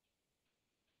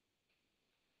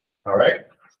 All right.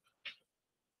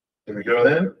 Here we go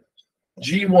then.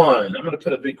 G1, I'm going to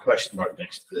put a big question mark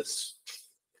next to this.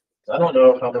 I don't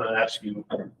know if I'm going to ask you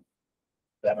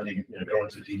that many, go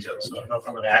into details. So I don't know if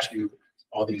I'm going to ask you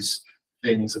all these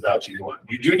things about G1.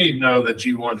 You do need to know that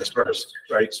G1 is first,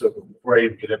 right? So before I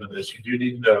even get into this, you do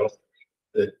need to know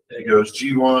that it goes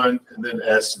G1 and then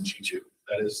S and G2.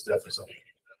 That is definitely something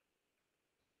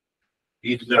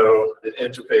you need to know that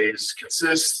interphase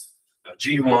consists of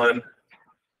G1,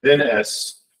 then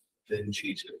S, then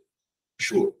G2.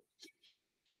 Sure.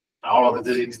 All of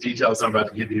the details I'm about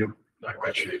to give you, not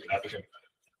quite sure.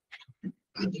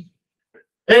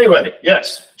 Anyway,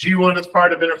 yes, G1 is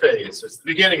part of interphase. It's the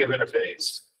beginning of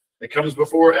interphase. It comes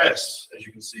before S, as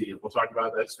you can see. We'll talk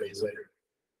about S phase later.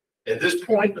 At this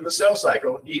point in the cell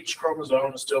cycle, each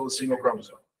chromosome is still a single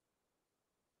chromosome.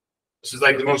 This is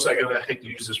like the most, I hate to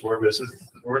use this word, but this is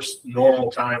the worst normal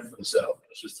time for the cell.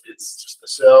 It's just the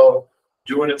cell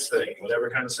doing its thing. Whatever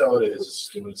kind of cell it is, it's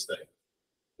doing its thing.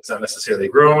 It's not necessarily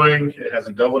growing. It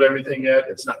hasn't doubled everything yet.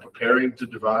 It's not preparing to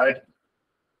divide.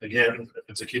 Again, if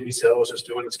it's a kidney cell, it's just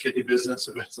doing its kidney business.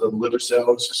 If it's a liver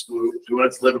cell, it's just doing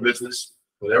its liver business,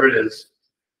 whatever it is.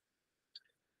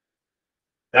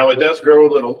 Now, it does grow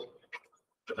a little,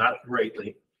 but not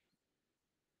greatly.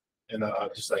 And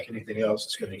just like anything else,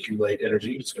 it's going to accumulate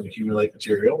energy. It's going to accumulate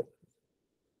material.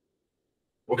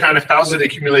 How's it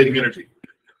accumulating energy?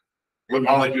 What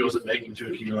molecules is it making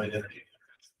to accumulate energy?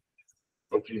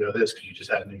 Hope you know this because you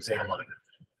just had an exam on it.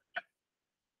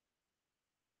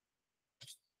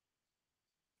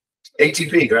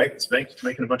 ATP, right? It's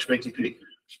making a bunch of ATP.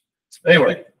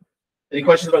 Anyway, any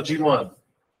questions about G1? All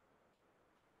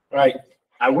right.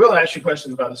 I will ask you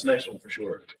questions about this next one for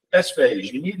sure. S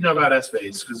phase. You need to know about S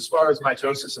phase because as far as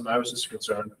mitosis and meiosis are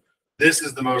concerned, this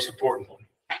is the most important one.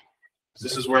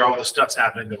 This is where all the stuff's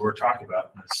happening that we're talking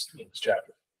about in this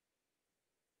chapter.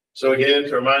 So again,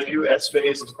 to remind you, S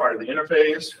phase is part of the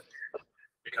interphase.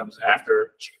 It comes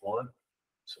after G1.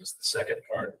 So it's the second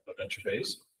part of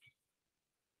interphase.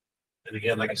 And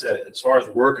again, like I said, as far as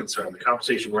we're concerned, the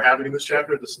conversation we're having in this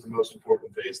chapter, this is the most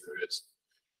important phase there is.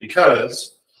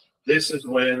 Because this is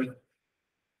when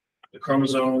the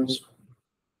chromosomes,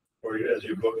 or as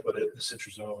your book put it, the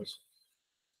centrosomes,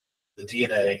 the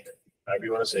DNA, however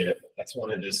you want to say it, that's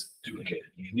when it is duplicated.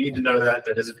 You need to know that.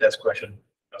 That is a test question.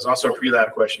 That was also a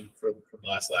pre-lab question from the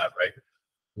last lab, right?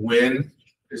 When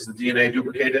is the DNA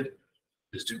duplicated?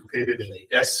 It's duplicated in the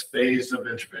S phase of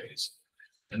interphase.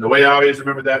 And the way I always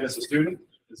remember that as a student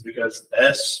is because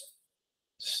S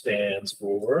stands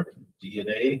for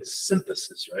DNA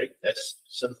synthesis, right? S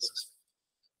synthesis.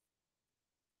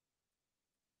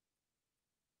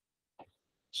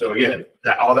 So again,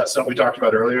 all that stuff we talked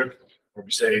about earlier, where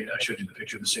we say, I showed you the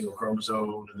picture of the single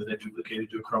chromosome and then it duplicated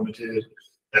to a chromatid.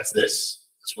 That's this.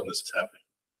 That's when this is happening.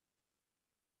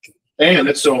 And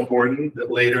it's so important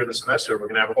that later in the semester, we're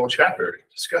going to have a whole chapter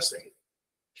discussing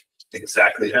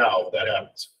exactly how that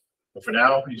happens. But for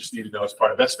now, you just need to know it's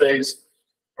part of S phase,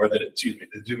 or that,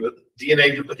 the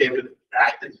DNA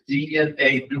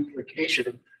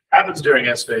duplication happens during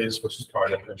S phase, which is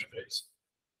part of interphase.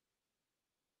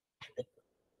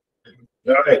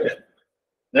 All right, then.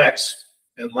 Next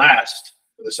and last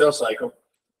for the cell cycle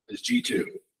is G2,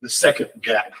 the second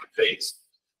gap phase.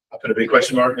 I'll put a big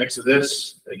question mark next to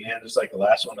this. Again, just like the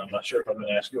last one, I'm not sure if I'm going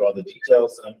to ask you all the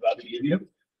details that I'm about to give you.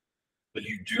 But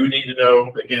you do need to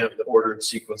know, again, the order and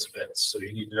sequence of events. So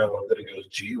you need to know that it goes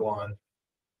G1,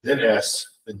 then S,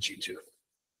 then G2.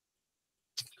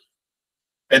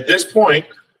 At this point,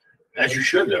 as you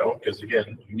should know, because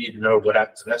again, you need to know what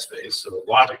happens in S phase. So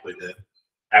logically then,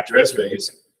 after S phase,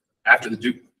 after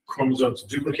the chromosomes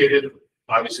duplicated,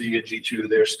 obviously you get G2,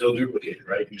 they're still duplicated,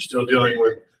 right? You're still dealing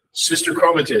with sister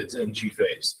chromatids in G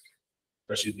phase,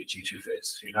 or excuse me, G2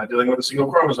 phase. So you're not dealing with a single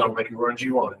chromosome like you were in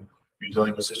G1. You're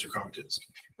dealing with sister chromatids.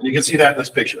 And you can see that in this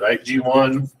picture, right?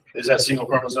 G1 is that single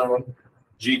chromosome.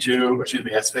 G2, or excuse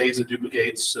me, S phase it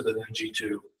duplicates. So then in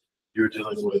G2, you're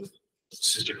dealing with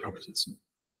sister chromatids.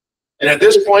 And at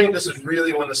this point, this is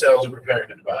really when the cells are preparing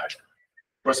to divide.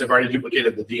 Of course, they've already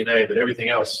duplicated the DNA, but everything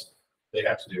else they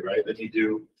have to do, right? They need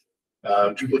to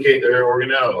duplicate their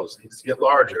organelles, it needs to get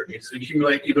larger, it needs to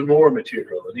accumulate even more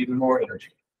material and even more energy.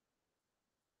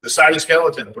 The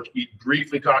cytoskeleton, which we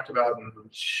briefly talked about in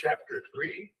chapter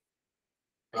 3,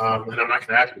 and I'm not going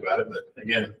to ask you about it, but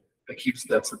again,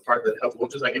 that's the part that helps, well,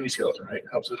 just like any skeleton, right?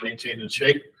 Helps it maintain its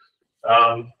shape.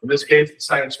 In this case, the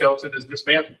cytoskeleton is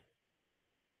dismantled.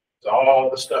 So all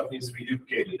the stuff needs to be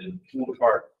duplicated and pulled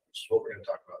apart, which is what we're going to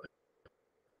talk about.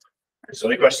 So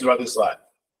any questions about this slide?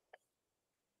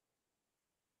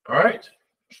 All right.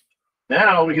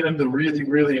 Now we get into the really,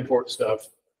 really important stuff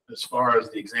as far as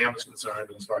the exam is concerned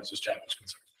and as far as this chapter is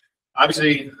concerned.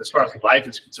 Obviously, as far as life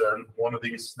is concerned, one of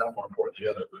these is not more important than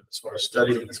the other, but as far as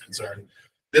studying is concerned,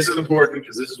 this is important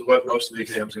because this is what most of the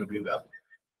exam is going to be about.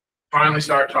 Finally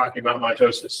start talking about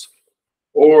mitosis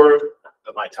or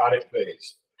the mitotic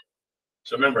phase.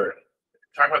 So remember,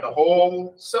 talking about the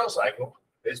whole cell cycle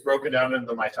is broken down into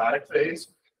the mitotic phase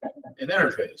and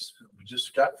interphase. We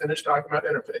just got finished talking about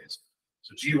interphase.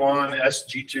 So G1, S,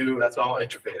 G2, that's all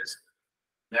interphase.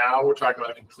 Now we're talking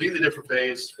about a completely different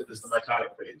phase. It is the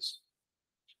mitotic phase.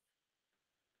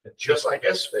 And just like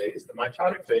S phase, the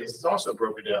mitotic phase is also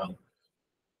broken down.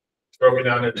 It's broken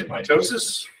down into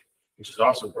mitosis, which is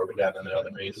also broken down into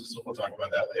other phases. So we'll talk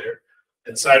about that later.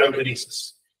 And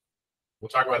cytokinesis. We'll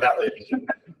talk about that later.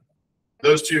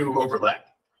 Those two overlap.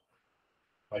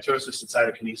 Mitosis and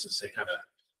cytokinesis, they kind of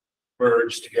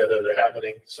merge together. They're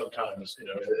happening sometimes,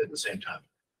 at the same time.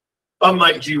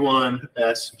 Unlike G1,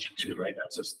 S, and G2, right?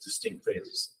 That's just distinct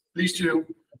phases. These two,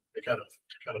 they kind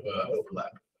of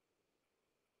overlap.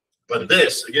 But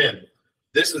this, again,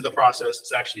 this is the process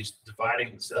that's actually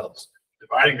dividing the cells,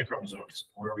 dividing the chromosomes,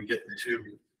 where we get the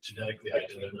two genetically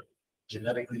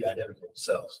identical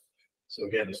cells. So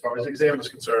again, as far as the exam is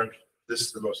concerned, this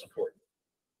is the most important.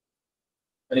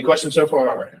 Any questions so far?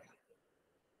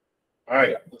 All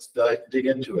right, let's dig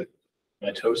into it.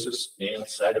 Mitosis and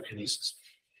cytokinesis.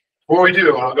 Before we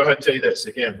do, I'll go ahead and tell you this.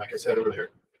 Again, like I said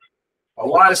earlier, a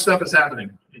lot of stuff is happening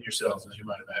in your cells, as you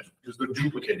might imagine, because they're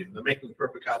duplicating. They're making the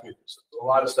perfect copy of themselves. A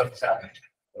lot of stuff is happening.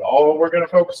 But all we're going to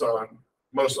focus on,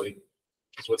 mostly,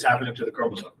 It's what's happening to the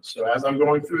chromosomes. So as I'm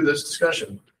going through this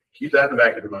discussion, keep that in the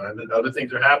back of your mind that other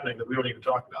things are happening that we don't even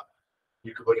talk about.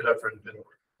 You could look it up for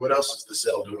what else is the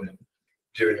cell doing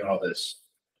during all this?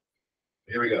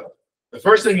 Here we go. The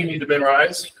first thing you need to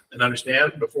memorize and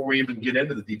understand before we even get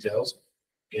into the details,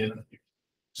 again,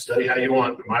 study how you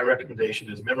want, but my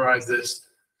recommendation is memorize this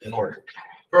in order.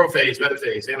 Prophase,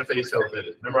 metaphase, anaphase,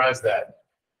 telophase. Memorize that.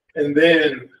 And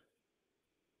then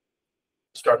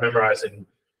start memorizing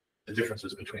the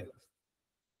differences between them.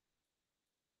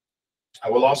 I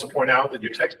will also point out that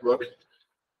your textbook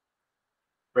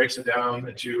breaks it down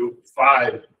into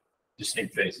 5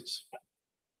 distinct phases.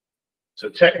 So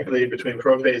technically, between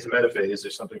prophase and metaphase,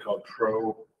 there's something called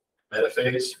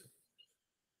pro-metaphase.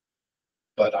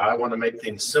 But I want to make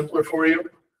things simpler for you.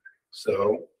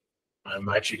 So I'm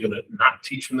actually going to not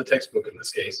teach from the textbook in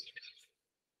this case,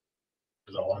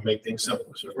 because I want to make things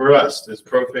simple. So for us, there's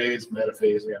prophase,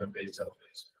 metaphase, anaphase,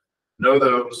 telophase. Know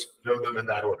them in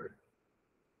that order.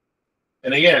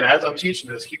 And again, as I'm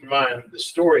teaching this, keep in mind the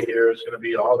story here is going to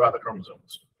be all about the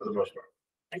chromosomes for the most part.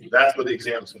 That's what the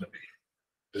exam is going to be.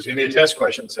 There's going to be a test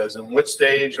question that says, in which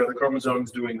stage are the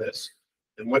chromosomes doing this?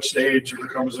 In which stage are the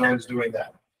chromosomes doing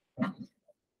that?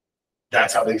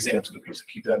 That's how the exam is going to be. So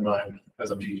keep that in mind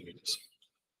as I'm teaching you this.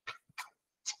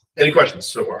 Any questions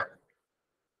so far?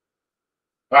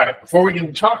 All right, before we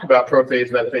can talk about prophase,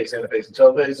 metaphase, anaphase, and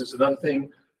telophase, there's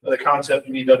another concept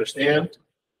you need to understand.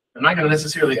 I'm not going to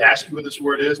necessarily ask you what this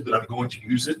word is, but I'm going to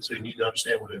use it, so you need to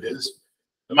understand what it is.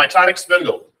 The mitotic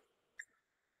spindle.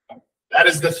 That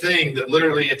is the thing that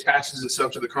literally attaches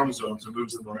itself to the chromosomes and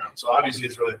moves them around. So obviously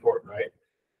it's really important, right?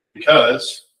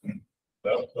 Because,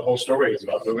 well, the whole story is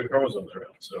about moving chromosomes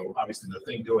around. So obviously the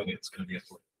thing doing it is going to be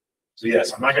important. So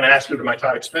yes, I'm not going to ask you what the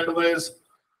mitotic spindle is,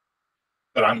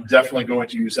 but I'm definitely going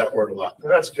to use that word a lot.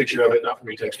 And that's a picture of it, not from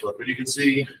your textbook, but you can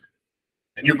see,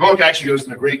 and your book actually goes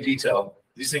into great detail.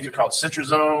 These things are called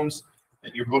centrosomes,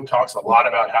 and your book talks a lot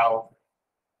about how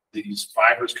these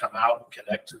fibers come out and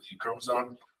connect to the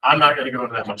chromosome. I'm not going to go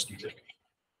into that much detail.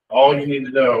 All you need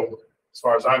to know, as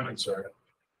far as I'm concerned,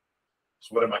 is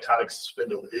what a mitotic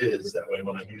spindle is. That way,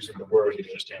 when I'm using the word, you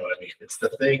understand what I mean. It's the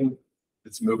thing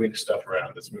that's moving stuff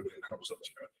around, that's moving the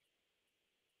chromosomes around.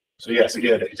 So yes,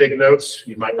 again, if you're taking notes,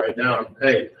 you might write down,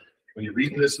 hey, when you're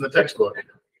reading this in the textbook, you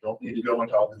don't need to go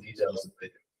into all the details that they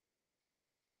do.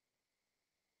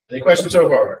 Any questions so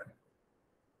far?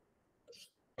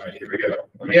 All right, here we go.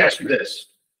 Let me ask you this.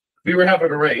 If we were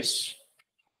having a race,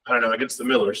 I don't know, against the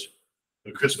Millers,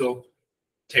 the Crystal,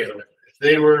 Taylor, if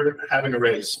they were having a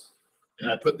race, and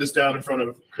I put this down in front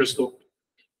of Crystal,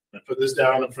 and I put this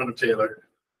down in front of Taylor,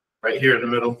 right here in the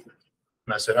middle,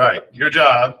 and I said, all right, your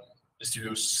job is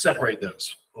to separate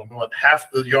those. We'll want half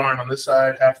the yarn on this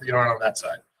side, half the yarn on that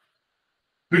side.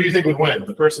 Who do you think would win?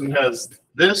 The person who has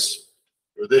this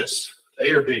or this? A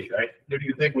or B, right? Who do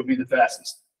you think would be the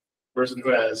fastest? The person who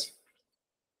has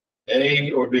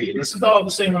A or B. This is all the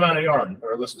same amount of yarn,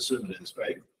 or let's assume it is,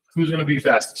 right? Who's going to be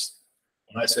fastest?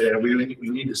 When I say we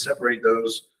need to separate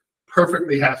those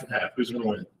perfectly half and half, who's going to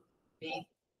win? B.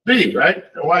 B, right?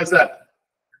 And why is that?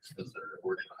 Because they're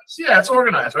organized. Yeah, it's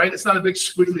organized, right? It's not a big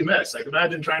squiggly mess. Like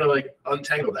imagine trying to like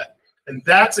untangle that. And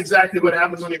that's exactly what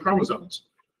happens on your chromosomes.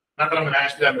 Not that I'm going to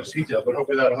ask you that much detail, but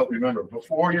hopefully that'll help you remember.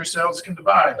 Before your cells can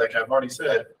divide, like I've already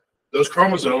said, those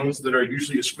chromosomes that are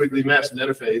usually a squiggly mess in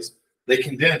interphase, they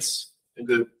condense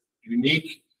into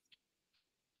unique,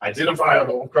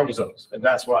 identifiable chromosomes. And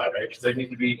that's why, right? Because they need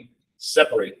to be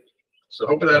separated. So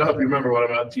hopefully that'll help you remember what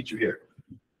I'm about to teach you here.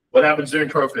 What happens during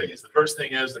prophase? The first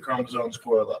thing is the chromosomes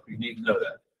coil up. You need to know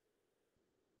that.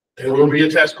 There will be a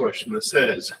test question that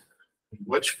says, in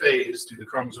which phase do the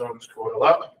chromosomes coil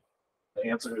up? The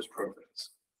answer is prophase.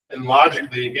 And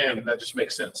logically, again, that just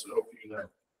makes sense. So hopefully you know.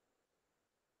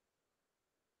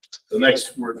 The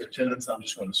next word for attendance, I'm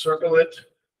just going to circle it.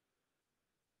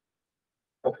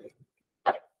 Okay.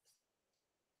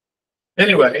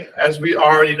 Anyway, as we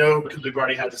already know, because we've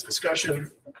already had this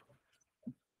discussion,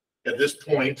 at this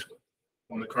point,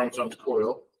 when the chromosomes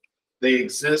coil, they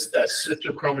exist as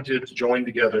sister chromatids joined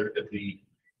together at the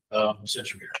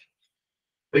centromere.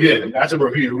 Again, as a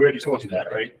review, we already told you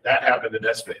that, right? That happened in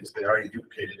S phase. They already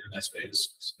duplicated in S phase.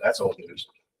 So that's old news.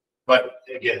 But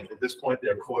again, at this point,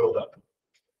 they're coiled up.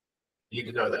 You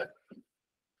need to know that.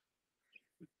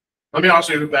 Let me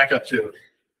also back up too.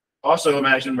 Also,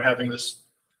 imagine we're having this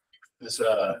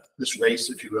race,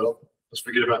 if you will. Let's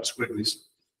forget about squigglies.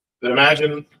 But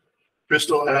imagine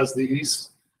Crystal has these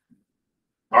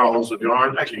arms of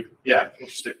yarn. Actually, yeah, we'll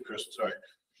stick with Crystal, sorry.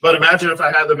 But imagine if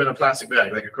I had them in a plastic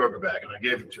bag, like a Kroger bag, and I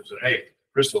gave them to her and said, hey,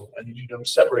 Crystal, I need you to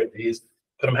separate these,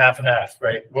 put them half and half,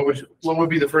 right? What would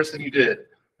be the first thing you did?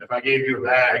 if I gave you a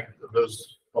bag of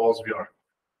those balls of yarn?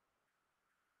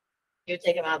 You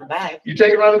take them out of the bag. You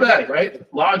take them out of the bag, right?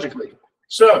 Logically.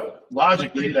 So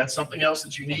logically, that's something else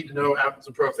that you need to know happens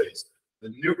in prophase. The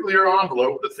nuclear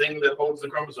envelope, the thing that holds the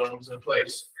chromosomes in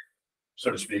place,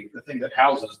 so to speak, the thing that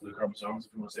houses the chromosomes,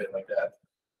 if you want to say it like that,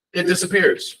 it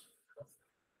disappears.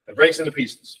 It breaks into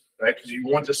pieces, right? Because you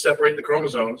want to separate the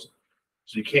chromosomes,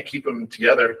 so you can't keep them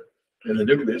together in the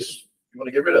nucleus. You want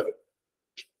to get rid of it.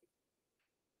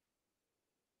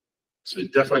 So you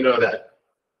definitely know that.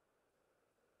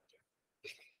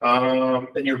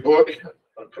 In your book,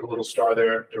 I'll put a little star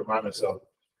there to remind myself.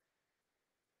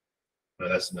 No,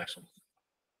 that's the next one.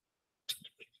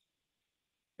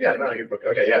 Yeah, no, your book.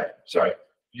 Okay, yeah, sorry.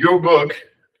 Your book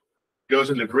goes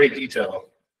into great detail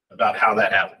about how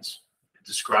that happens. It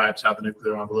describes how the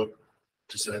nuclear envelope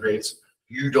disintegrates.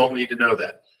 You don't need to know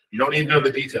that. You don't need to know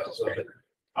the details of it.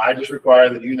 I just require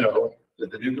that you know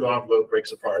that the nuclear envelope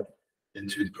breaks apart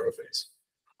into the prophase.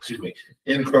 Excuse me,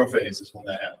 in prophase is when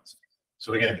that happens.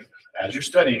 So again, as you're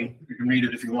studying, you can read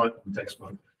it if you want in the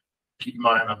textbook. Keep in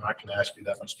mind, I'm not going to ask you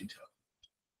that much detail.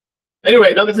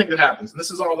 Anyway, another thing that happens, and this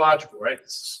is all logical, right?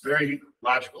 This is very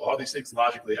logical. All these things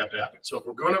logically have to happen. So if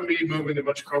we're going to be moving a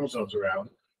bunch of chromosomes around,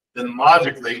 then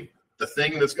logically, the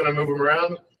thing that's going to move them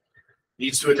around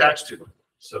needs to attach to them.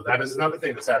 So that is another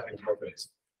thing that's happening in prophase.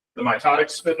 The mitotic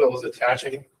spindle is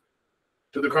attaching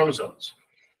to the chromosomes.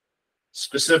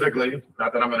 Specifically,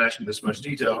 not that I'm going to ask you this much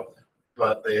detail,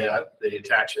 but they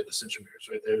attach at the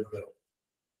centromeres right there in the middle.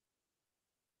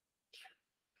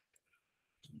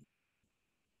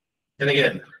 And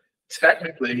again,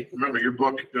 technically, remember your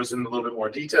book goes into a little bit more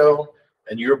detail,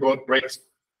 and your book breaks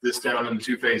this down into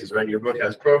two phases, right? Your book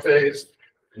has prophase,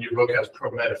 and your book has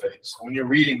prometaphase. So when you're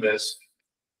reading this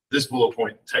bullet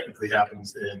point technically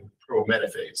happens in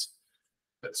prometaphase.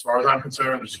 But as far as I'm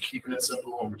concerned, I'm just keeping it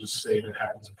simple, and we're just saying it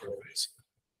happens in prophase.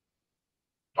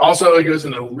 Also, it goes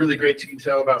into really great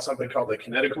detail about something called the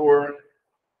kinetochore.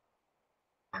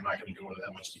 I'm not going to go into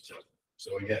that much detail.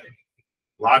 So again,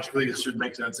 logically, this should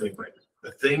make sense anyway.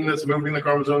 The thing that's moving the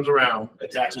chromosomes around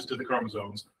attaches to the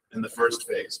chromosomes in the first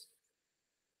phase.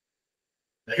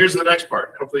 Now, here's the next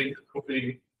part. Hopefully,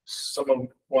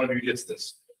 one of you gets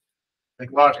this.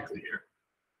 Think logically here.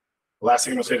 The last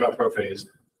thing I'm going to say about prophase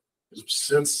is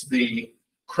since the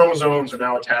chromosomes are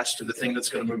now attached to the thing that's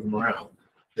going to move them around,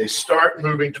 they start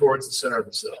moving towards the center of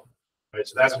the cell. Right?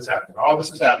 So that's what's happening. All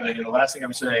this is happening, and the last thing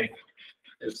I'm saying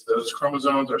is those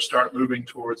chromosomes start moving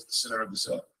towards the center of the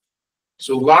cell.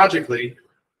 So logically,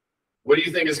 what do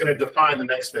you think is going to define the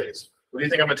next phase? What do you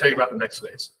think I'm going to tell you about the next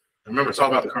phase? And remember, it's all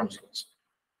about the chromosomes.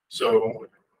 So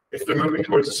if they're moving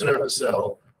towards the center of the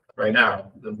cell right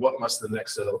now, then what must the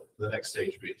next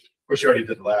stage be? Of course, you already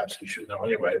did the lab, so you should know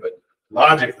anyway, but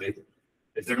logically,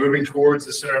 if they're moving towards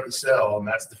the center of the cell, and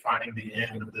that's defining the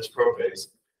end of this prophase,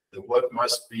 then what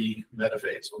must be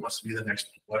metaphase? What must be the next?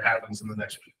 What happens in the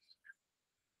next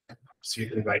phase? See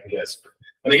if anybody can guess.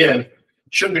 And again, it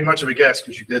shouldn't be much of a guess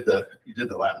because you did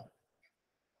the lab.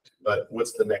 But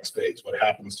what's the next phase? What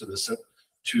happens to the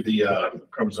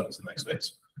chromosomes in the next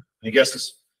phase? Any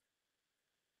guesses?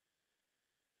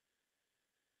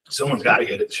 Someone's got to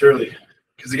get it, surely.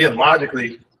 Because again,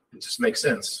 logically, it just makes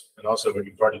sense. And also, when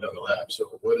you've already done the lab.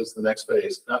 So what is the next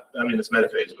phase? It's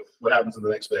metaphase, but what happens in the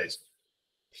next phase?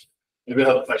 Maybe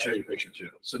it'll help if I show you a picture too.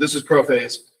 So this is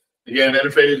prophase. Again,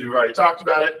 interphase, we've already talked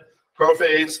about it.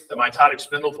 Prophase, the mitotic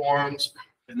spindle forms,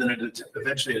 and then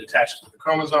eventually it attaches to the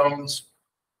chromosomes.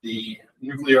 The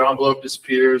nuclear envelope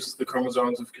disappears. The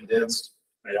chromosomes have condensed.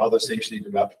 Right, all those things you need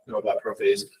to know about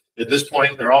prophase. At this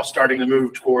point, they're all starting to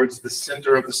move towards the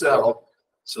center of the cell.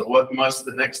 So what must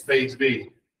the next phase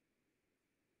be?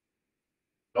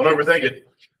 Don't overthink it.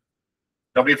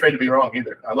 Don't be afraid to be wrong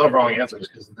either. I love wrong answers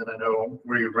because then I know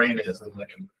where your brain is and I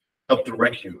can help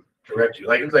direct you.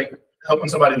 Like it's like helping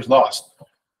somebody who's lost.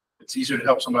 It's easier to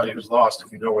help somebody who's lost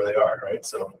if you know where they are, right?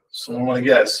 So someone want to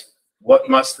guess, what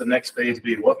must the next phase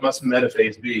be? What must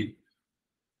metaphase be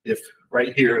if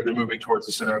right here they're moving towards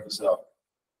the center of the cell?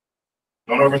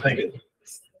 Don't overthink it.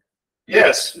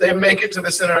 Yes, they make it to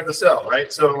the center of the cell,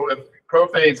 right? So if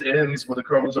prophase ends with the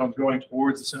chromosomes going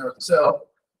towards the center of the cell,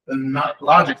 then not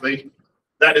logically,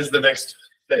 that is the next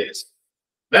phase.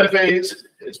 Metaphase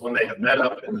is when they have met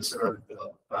up in the center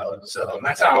of the cell, and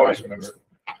that's how I always remember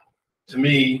it. To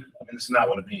me, this is not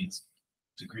what it means.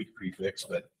 It's a Greek prefix,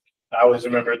 but I always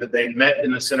remember that they met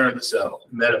in the center of the cell,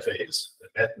 metaphase,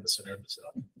 they met in the center of the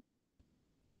cell.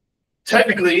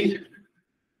 Technically,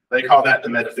 they call that the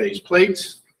metaphase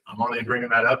plate. I'm only bringing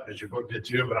that up because your book did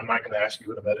too, but I'm not going to ask you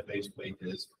what a metaphase plate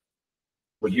is.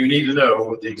 What you need to know,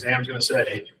 what the exam's going to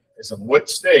say, is on what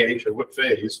stage or what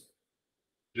phase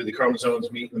Do the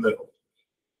chromosomes meet in the middle?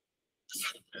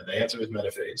 And the answer is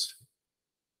metaphase.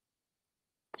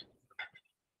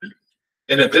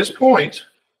 And at this point,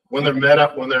 when they're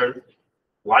when they're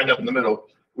lined up in the middle,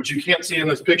 which you can't see in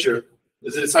this picture,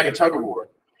 is that it's like a tug of war.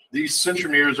 These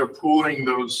centromeres are pulling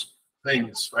those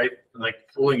things, right? Like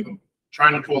pulling them,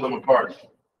 trying to pull them apart.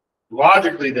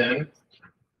 Logically, then,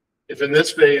 if in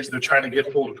this phase they're trying to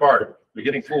get pulled apart, they're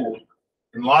getting pulled,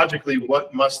 and logically,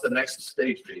 what must the next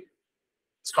stage be?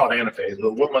 It's called anaphase.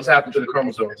 But what must happen to the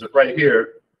chromosomes? If right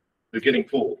here, they're getting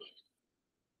pulled.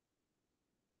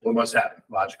 What must happen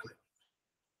logically?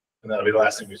 And that'll be the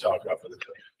last thing we talk about for the day.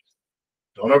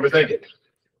 Don't overthink it.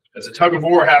 There's a tug of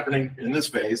war happening in this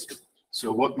phase.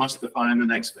 So what must define the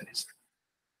next phase?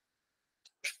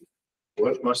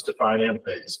 What must define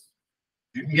anaphase?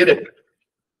 You can get it.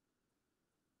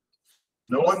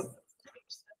 No one?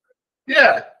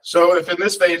 Yeah. So if in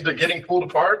this phase they're getting pulled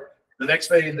apart, the next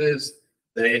phase is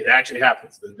it actually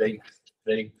happens. They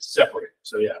separate.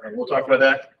 So yeah, and we'll talk about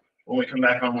that when we come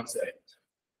back on Wednesday.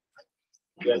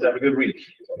 You guys have a good week.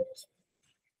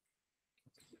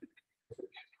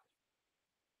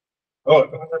 Oh,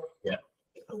 yeah.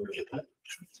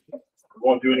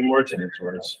 Won't do any more attendance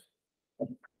words. If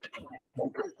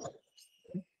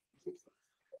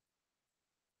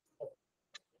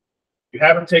you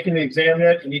haven't taken the exam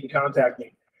yet, you need to contact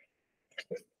me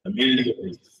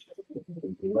immediately.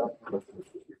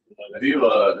 Have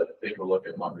you taken a look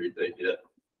at my retake yet?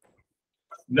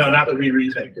 No, not the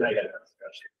retake. Not yet.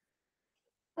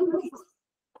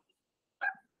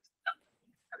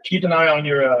 Keep an eye on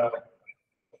your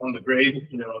on the grade,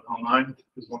 online,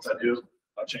 because once I do,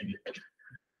 I'll change it.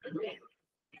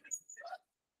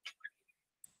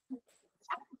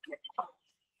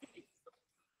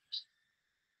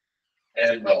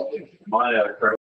 And my current